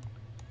Ann.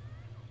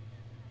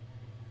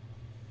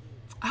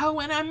 Oh,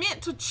 and I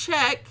meant to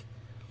check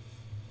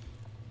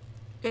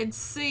and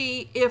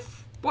see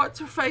if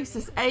What's-Her-Face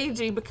is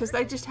aging because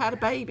they just had a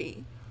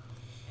baby.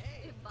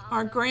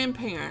 Our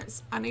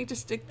grandparents. I need to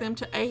stick them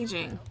to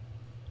aging.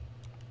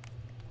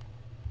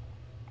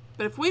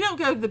 But if we don't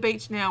go to the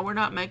beach now, we're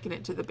not making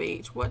it to the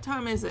beach. What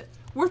time is it?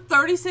 We're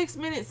 36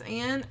 minutes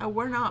in. Oh,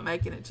 we're not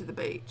making it to the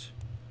beach.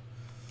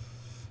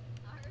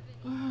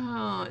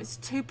 Oh, it's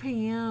 2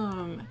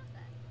 p.m.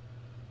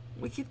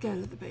 We could go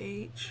to the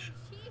beach.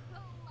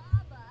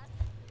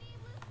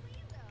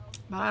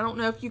 But I don't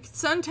know if you could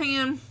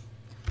suntan.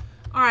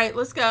 All right,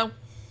 let's go.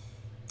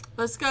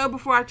 Let's go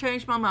before I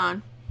change my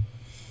mind.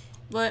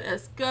 Let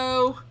us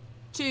go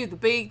to the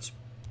beach.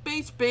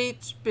 Beach,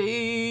 beach,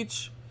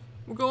 beach.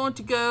 We're going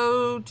to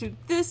go to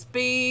this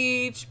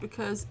beach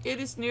because it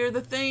is near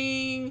the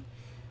thing.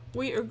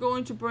 We are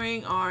going to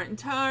bring our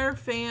entire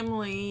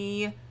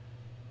family.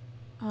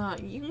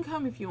 You can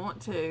come if you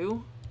want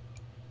to.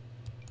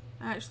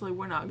 Actually,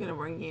 we're not going to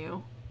bring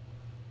you.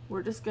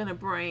 We're just going to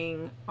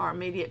bring our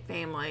immediate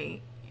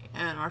family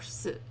and our,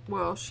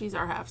 well, she's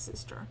our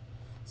half-sister.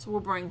 So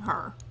we'll bring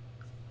her.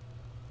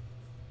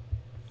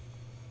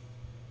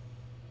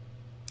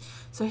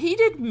 So he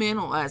did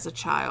mental as a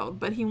child,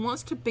 but he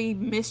wants to be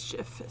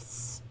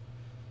mischievous.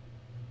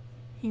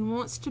 He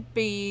wants to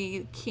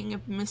be king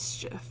of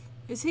mischief.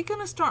 Is he going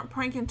to start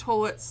pranking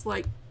toilets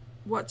like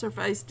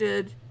What's-Her-Face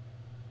did?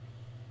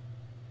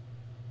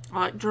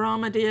 Like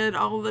Drama did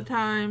all the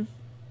time?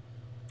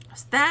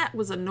 That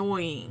was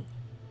annoying.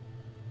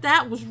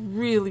 That was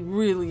really,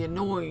 really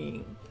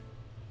annoying.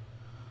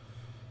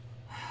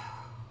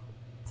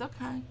 It's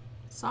okay.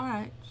 It's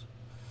alright.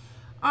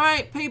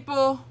 Alright,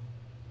 people.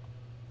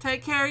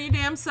 Take care of your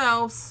damn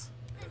selves.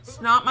 It's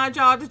not my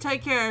job to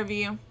take care of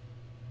you.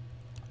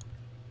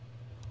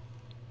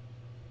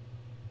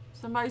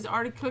 Somebody's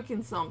already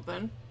cooking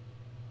something.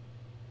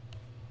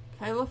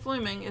 Kayla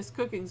Fleming is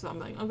cooking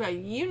something. Okay,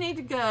 you need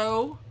to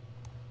go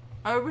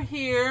over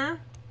here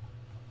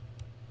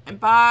and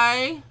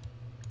buy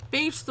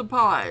beach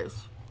supplies.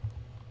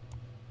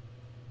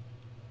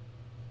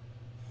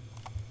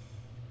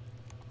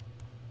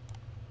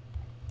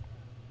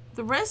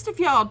 The rest of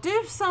y'all,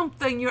 do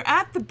something. You're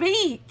at the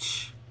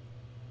beach.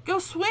 Go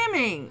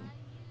swimming.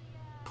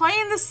 Play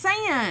in the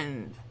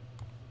sand.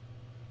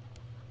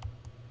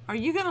 Are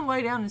you going to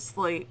lay down and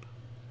sleep?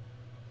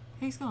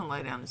 He's going to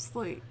lay down and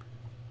sleep.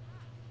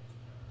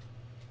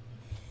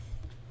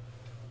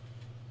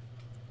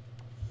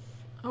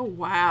 Oh,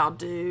 wow,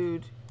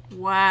 dude.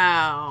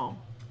 Wow.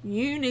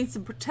 You need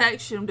some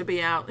protection to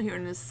be out here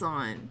in the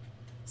sun.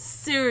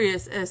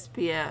 Serious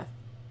SPF.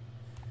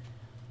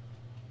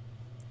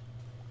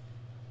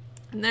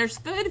 And there's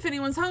food if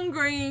anyone's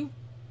hungry.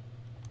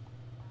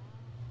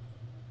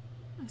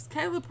 Is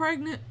Kayla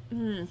pregnant?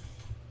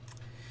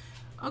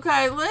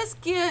 Okay, let's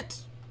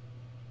get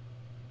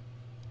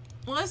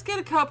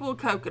a couple of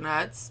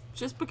coconuts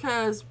just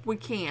because we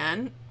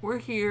can. We're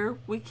here,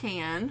 we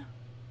can.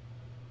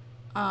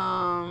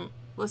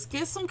 Let's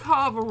get some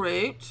kava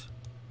root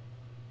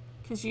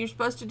because you're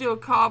supposed to do a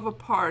kava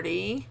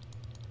party.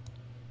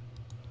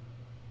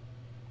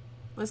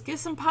 Let's get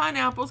some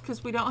pineapples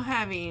because we don't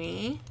have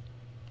any.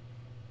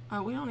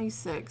 Oh, we don't need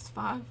 6.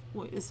 5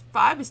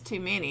 is too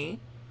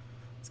many.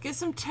 Let's get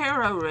some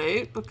taro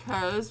root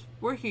because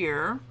we're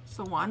here,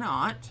 so why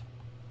not?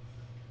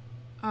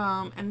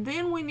 And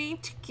then we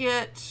need to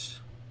get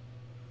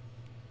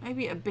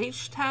maybe a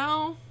beach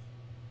towel.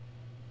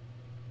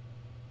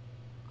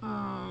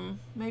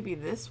 Maybe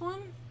this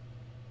one.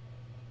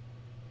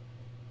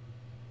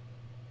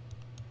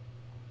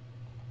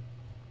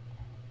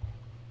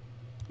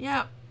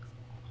 Yep.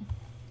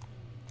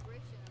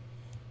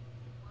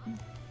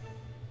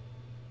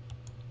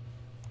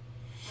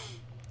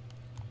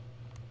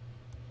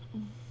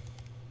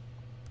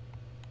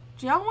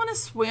 Do y'all want to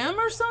swim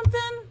or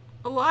something?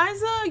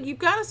 Eliza, you've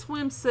got a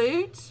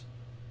swimsuit.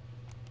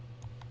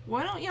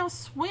 Why don't y'all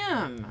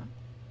swim?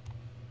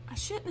 I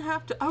shouldn't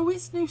have to. Oh,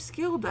 it's new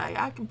skill day.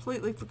 I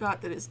completely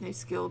forgot that it's new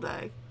skill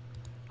day.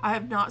 I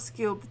have not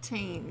skilled the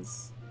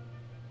teens.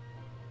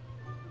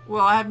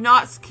 Well, I have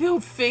not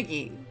skilled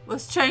Figgy.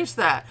 Let's change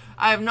that.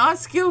 I have not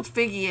skilled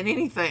Figgy in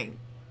anything.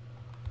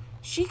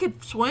 She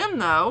could swim,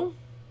 though.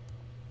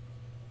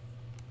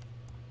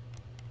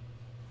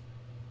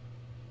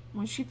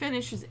 When she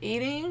finishes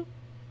eating,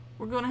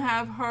 we're going to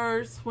have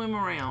her swim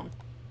around.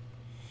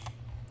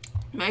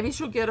 Maybe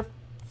she'll get a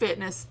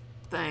fitness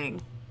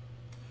thing.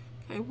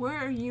 Okay, where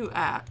are you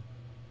at?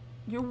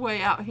 You're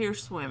way out here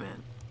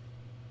swimming.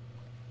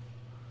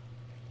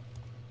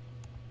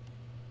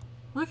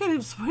 Look at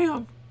him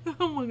swim.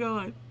 Oh my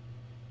God.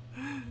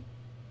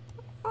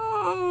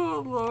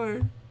 Oh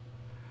Lord.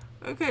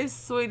 Okay,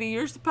 sweetie,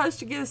 you're supposed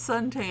to get a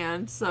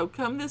suntan, so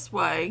come this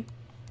way.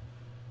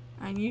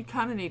 And you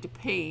kind of need to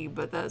pee,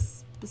 but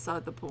that's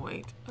beside the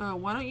point.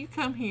 Why don't you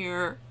come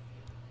here,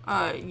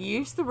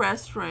 use the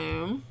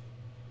restroom,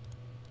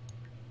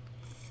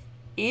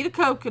 eat a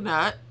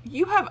coconut.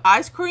 You have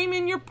ice cream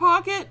in your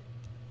pocket?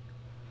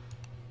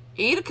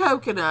 Eat a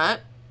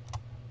coconut.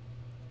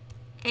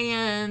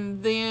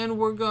 And then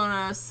we're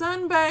gonna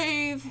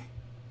sunbathe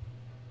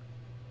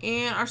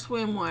in our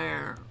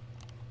swimwear.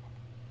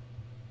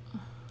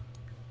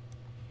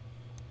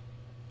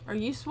 Are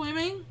you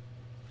swimming?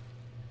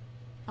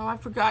 Oh, I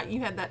forgot you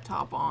had that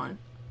top on.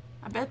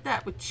 I bet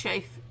that would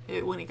chafe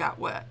it when it got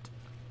wet.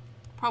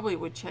 Probably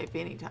would chafe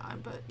anytime,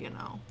 but you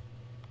know.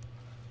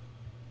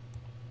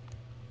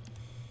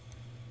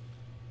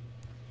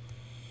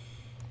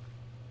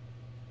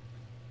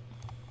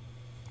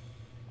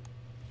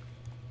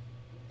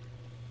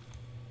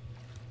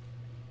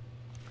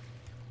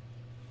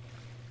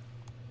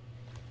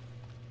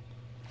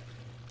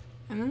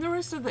 And then the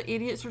rest of the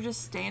idiots are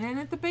just standing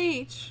at the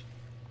beach.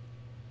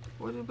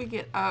 What did we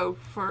get? Oh,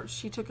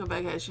 she took a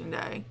vacation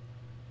day.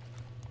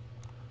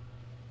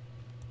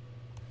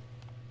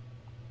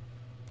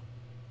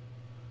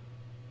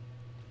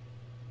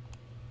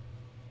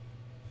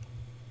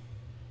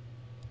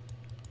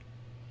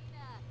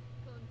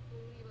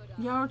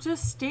 Y'all are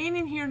just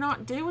standing here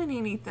not doing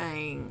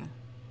anything.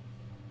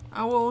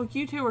 Oh, well,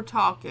 you two are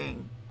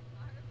talking.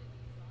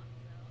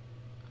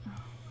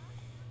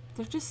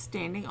 They're just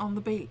standing on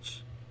the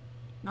beach,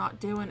 not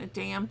doing a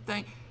damn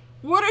thing.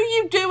 What are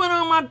you doing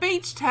on my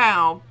beach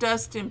towel,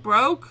 Dustin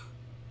Broke?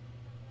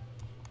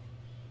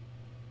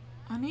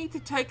 I need to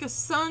take a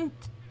sun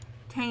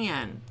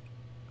tan.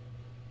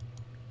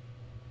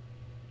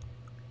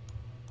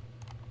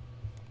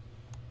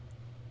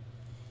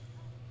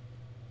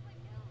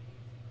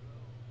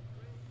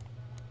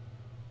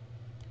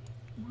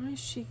 Why is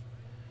she?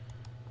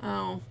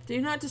 Oh,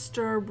 do not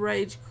disturb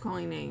rage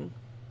cleaning.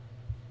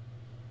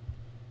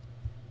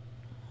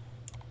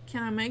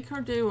 Can I make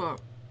her do a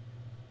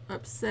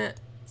upset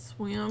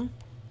swim?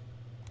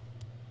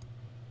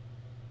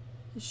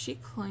 Is she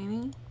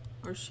cleaning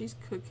or she's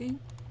cooking?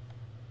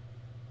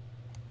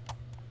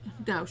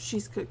 No,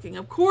 she's cooking.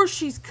 Of course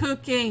she's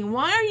cooking.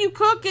 Why are you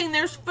cooking?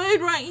 There's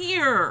food right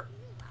here.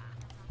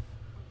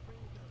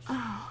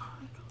 Oh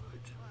my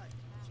God.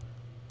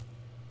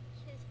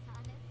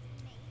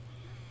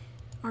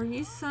 Are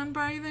you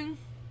sunbathing?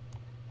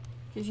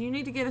 Because you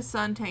need to get a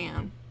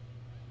suntan.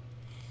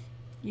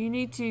 You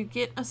need to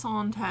get a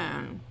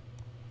suntan.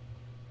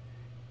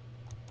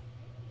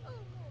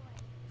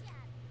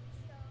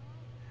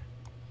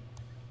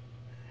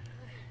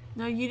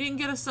 No, you didn't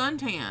get a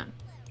suntan.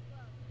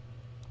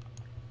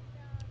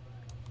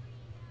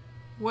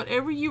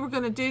 Whatever you were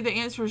going to do, the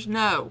answer is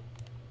no.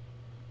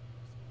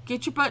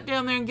 Get your butt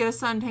down there and get a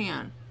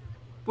suntan.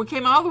 We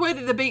came all the way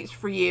to the beach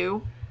for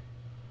you.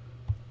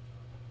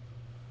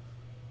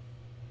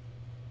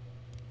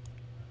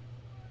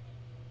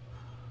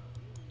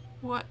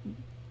 What?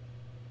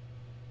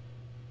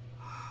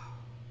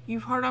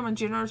 You've heard I'm a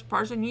generous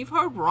person. You've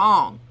heard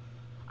wrong.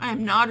 I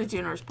am not a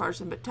generous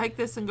person, but take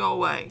this and go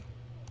away.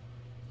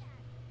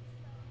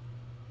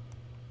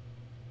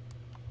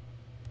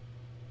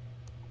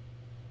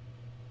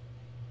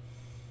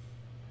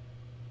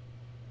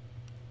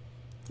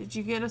 Did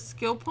you get a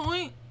skill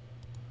point?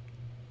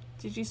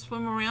 Did you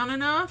swim around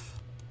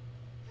enough?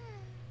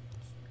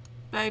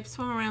 Babe,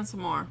 swim around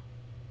some more.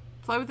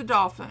 Play with the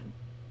dolphin.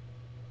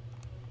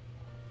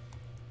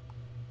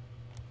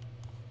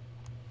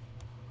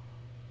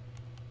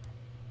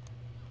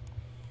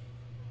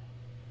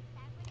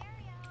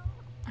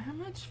 How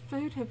much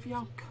food have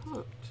y'all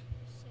cooked?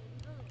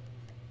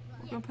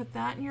 We're going to put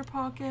that in your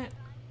pocket.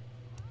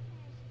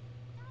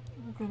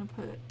 We're going to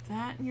put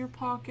that in your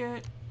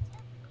pocket.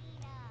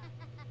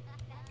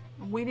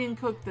 We didn't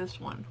cook this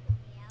one.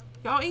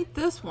 Y'all eat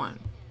this one.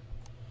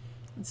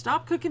 And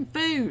stop cooking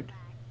food.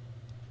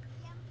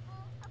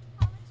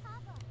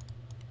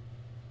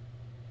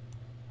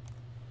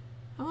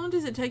 How long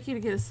does it take you to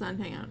get a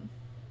suntan?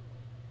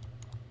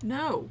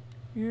 No.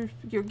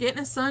 You're getting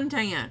a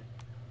suntan.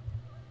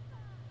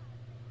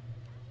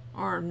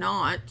 Or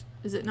not.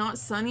 Is it not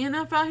sunny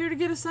enough out here to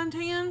get a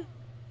suntan?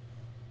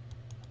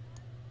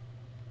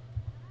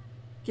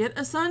 Get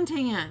a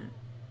suntan.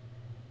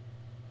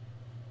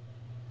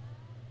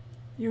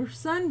 You're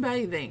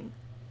sunbathing.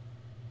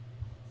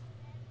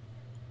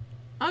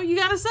 Oh, you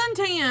got a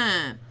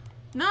suntan.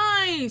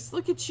 Nice!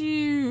 Look at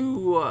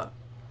you!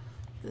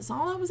 That's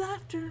all I was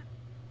after.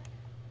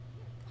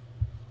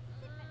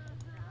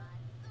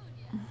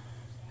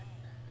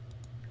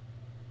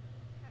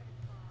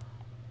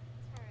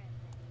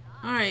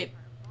 Alright.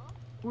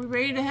 We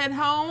ready to head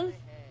home?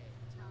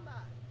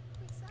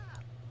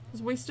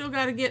 Because we still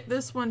got to get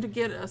this one to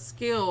get a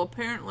skill,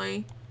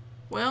 apparently.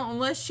 Well,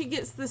 unless she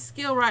gets this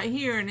skill right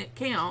here and it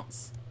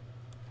counts.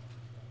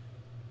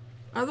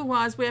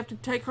 Otherwise, we have to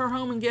take her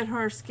home and get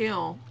her a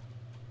skill.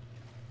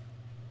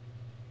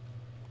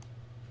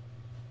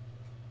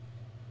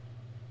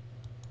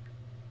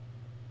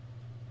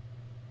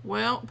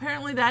 Well,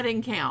 apparently that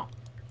didn't count.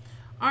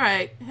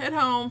 Alright, head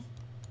home.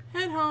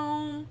 Head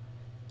home.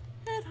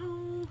 Head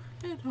home.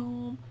 Head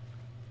home.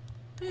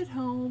 Head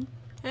home.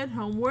 Head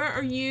home. Where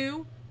are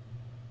you?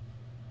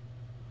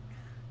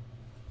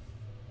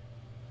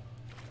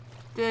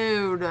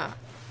 Dude.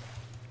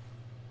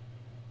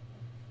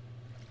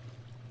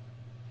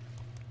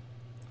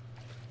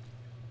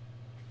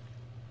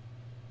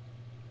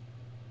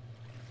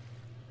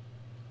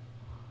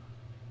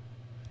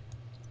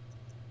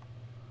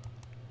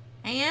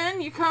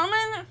 Ann, you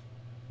coming?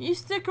 You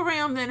stick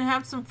around then and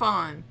have some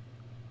fun.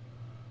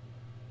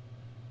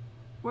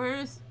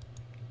 Where's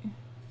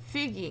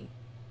Figgy?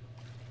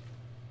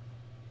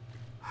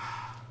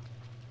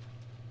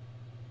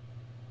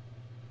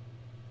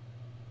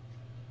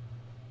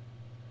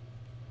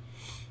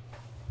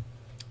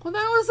 Well,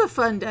 that was a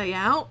fun day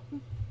out.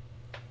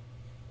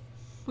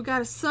 We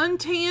got a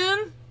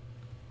suntan.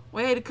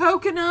 We ate a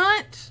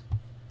coconut.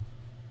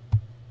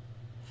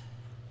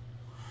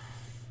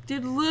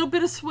 Did a little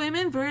bit of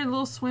swimming, very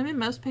little swimming.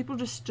 Most people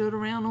just stood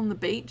around on the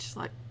beach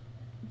like,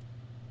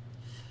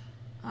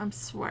 I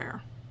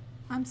swear,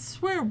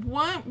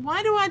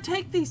 why do I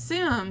take these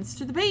Sims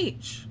to the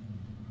beach?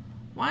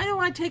 Why do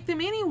I take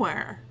them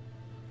anywhere?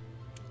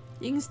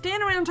 You can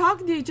stand around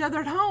talking to each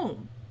other at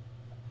home.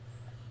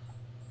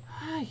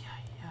 Ay,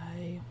 ay,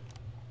 ay.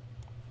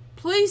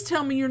 Please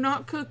tell me you're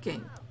not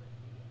cooking.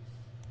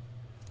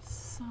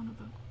 Son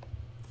of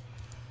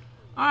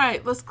a...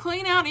 Alright, let's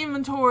clean out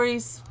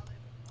inventories.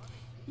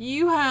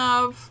 You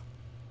have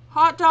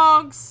hot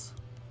dogs,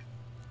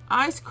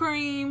 ice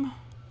cream,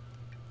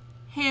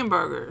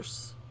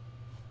 hamburgers.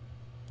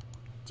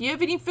 Do you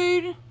have any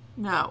food?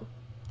 No.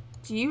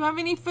 Do you have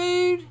any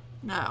food?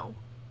 No.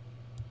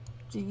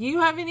 Do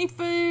you have any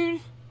food?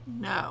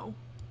 No.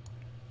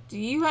 Do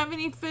you have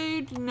any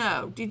food?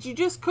 No. Did you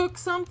just cook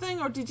something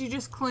or did you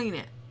just clean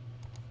it?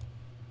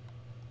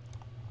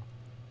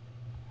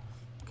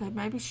 Okay,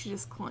 maybe she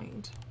just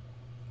cleaned.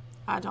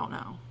 I don't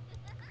know.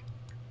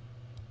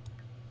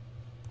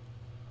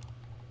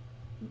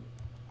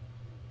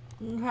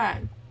 Okay.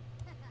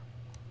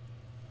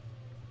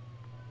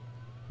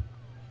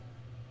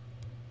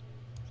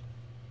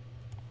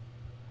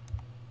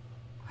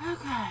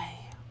 Okay.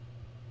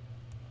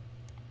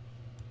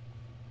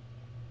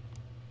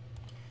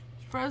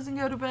 Did Frozen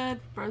go to bed?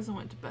 Frozen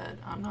went to bed.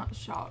 I'm not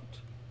shocked.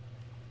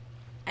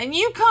 And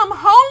you come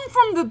home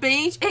from the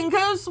beach and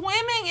go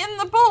swimming in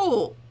the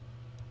pool.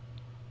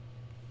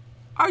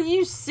 Are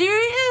you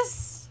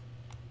serious?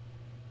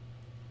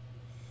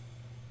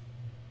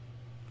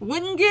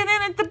 Wouldn't get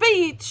in at the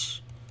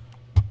beach,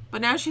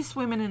 but now she's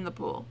swimming in the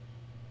pool.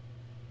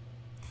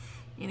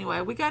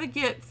 Anyway, we got to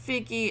get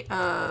Figgy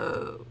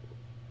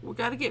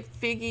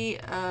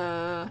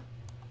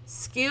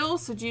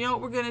skills. So do you know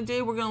what we're going to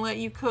do? We're going to let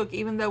you cook,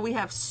 even though we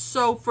have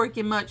so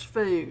freaking much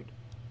food.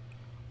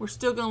 We're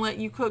still going to let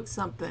you cook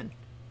something.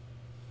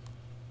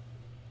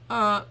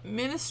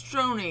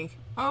 Minestrone.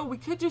 Oh, we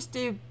could just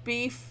do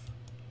beef.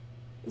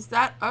 Is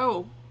that,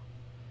 oh.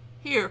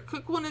 Here,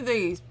 cook one of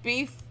these.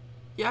 Beef.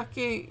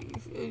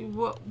 Yucky,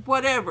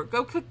 whatever.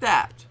 Go cook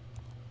that.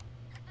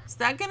 Is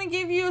that going to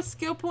give you a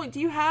skill point?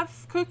 Do you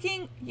have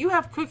cooking? You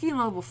have cooking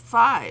level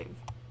 5.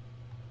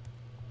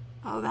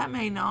 Oh, that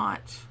may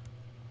not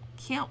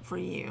count for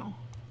you.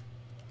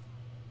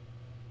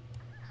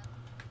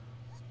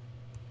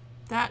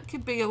 That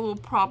could be a little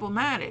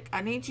problematic.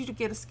 I need you to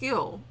get a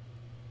skill.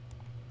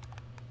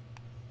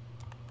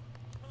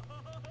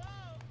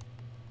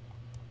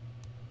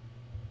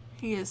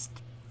 He is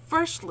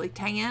freshly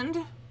tanned.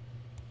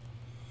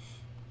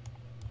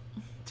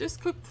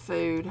 Just cook the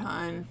food,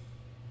 hon.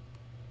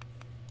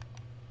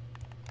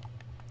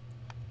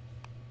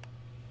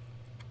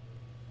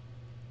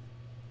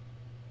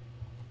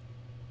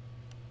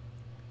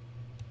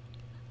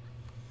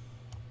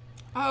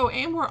 Oh,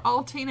 and we're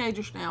all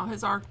teenagers now.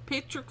 Has our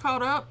picture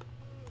caught up?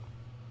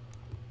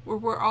 Where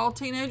we're all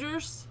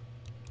teenagers?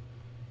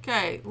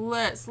 Okay,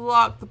 let's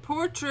lock the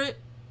portrait.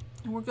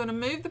 And we're going to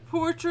move the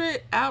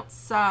portrait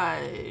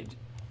outside.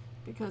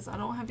 Because I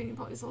don't have any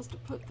place else to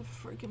put the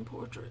freaking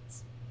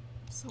portraits.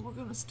 So we're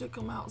going to stick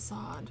them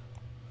outside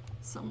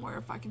somewhere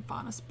if I can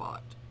find a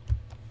spot.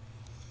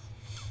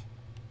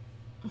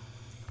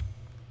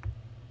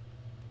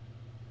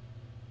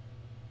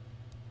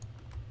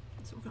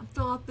 So we're going to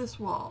fill out this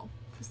wall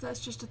because that's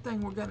just a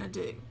thing we're going to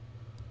do.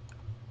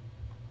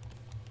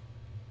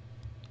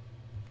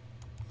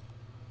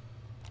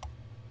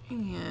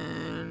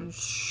 And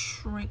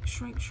shrink,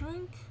 shrink,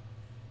 shrink.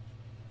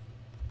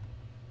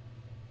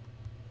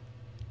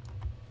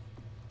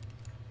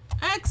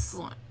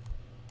 Excellent.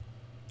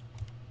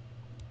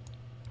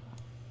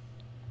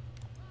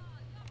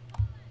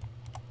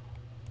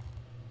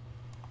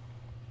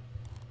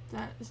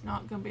 That is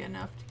not going to be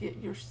enough to get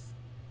your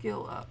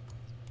skill up.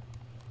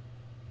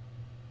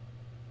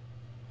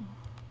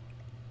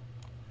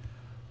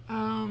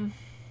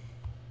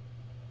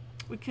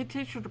 We could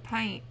teach her to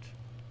paint.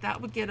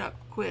 That would get up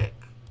quick.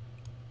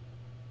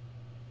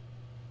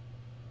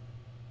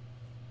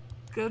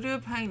 Go do a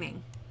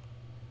painting.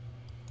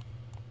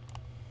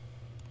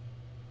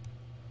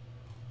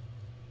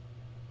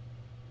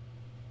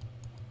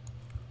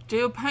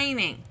 Do a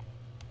painting.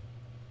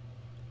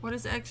 What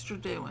is Extra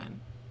doing?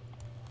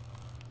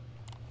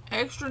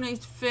 Extra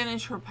needs to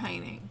finish her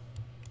painting.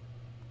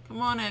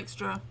 Come on,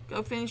 Extra.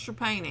 Go finish your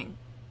painting.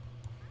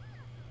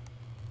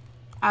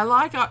 I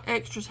like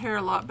Extra's hair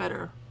a lot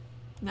better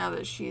now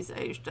that she's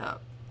aged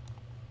up.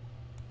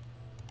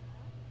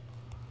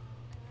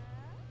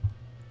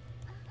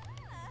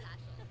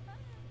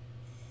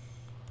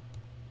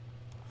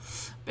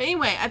 But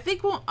anyway, I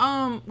think we'll,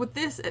 with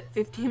this at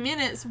 15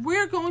 minutes,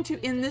 we're going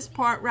to end this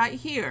part right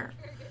here.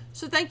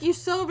 So thank you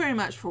so very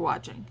much for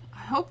watching. I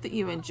hope that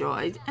you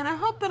enjoyed, and I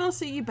hope that I'll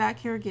see you back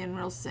here again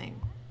real soon.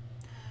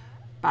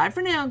 Bye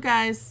for now,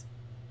 guys.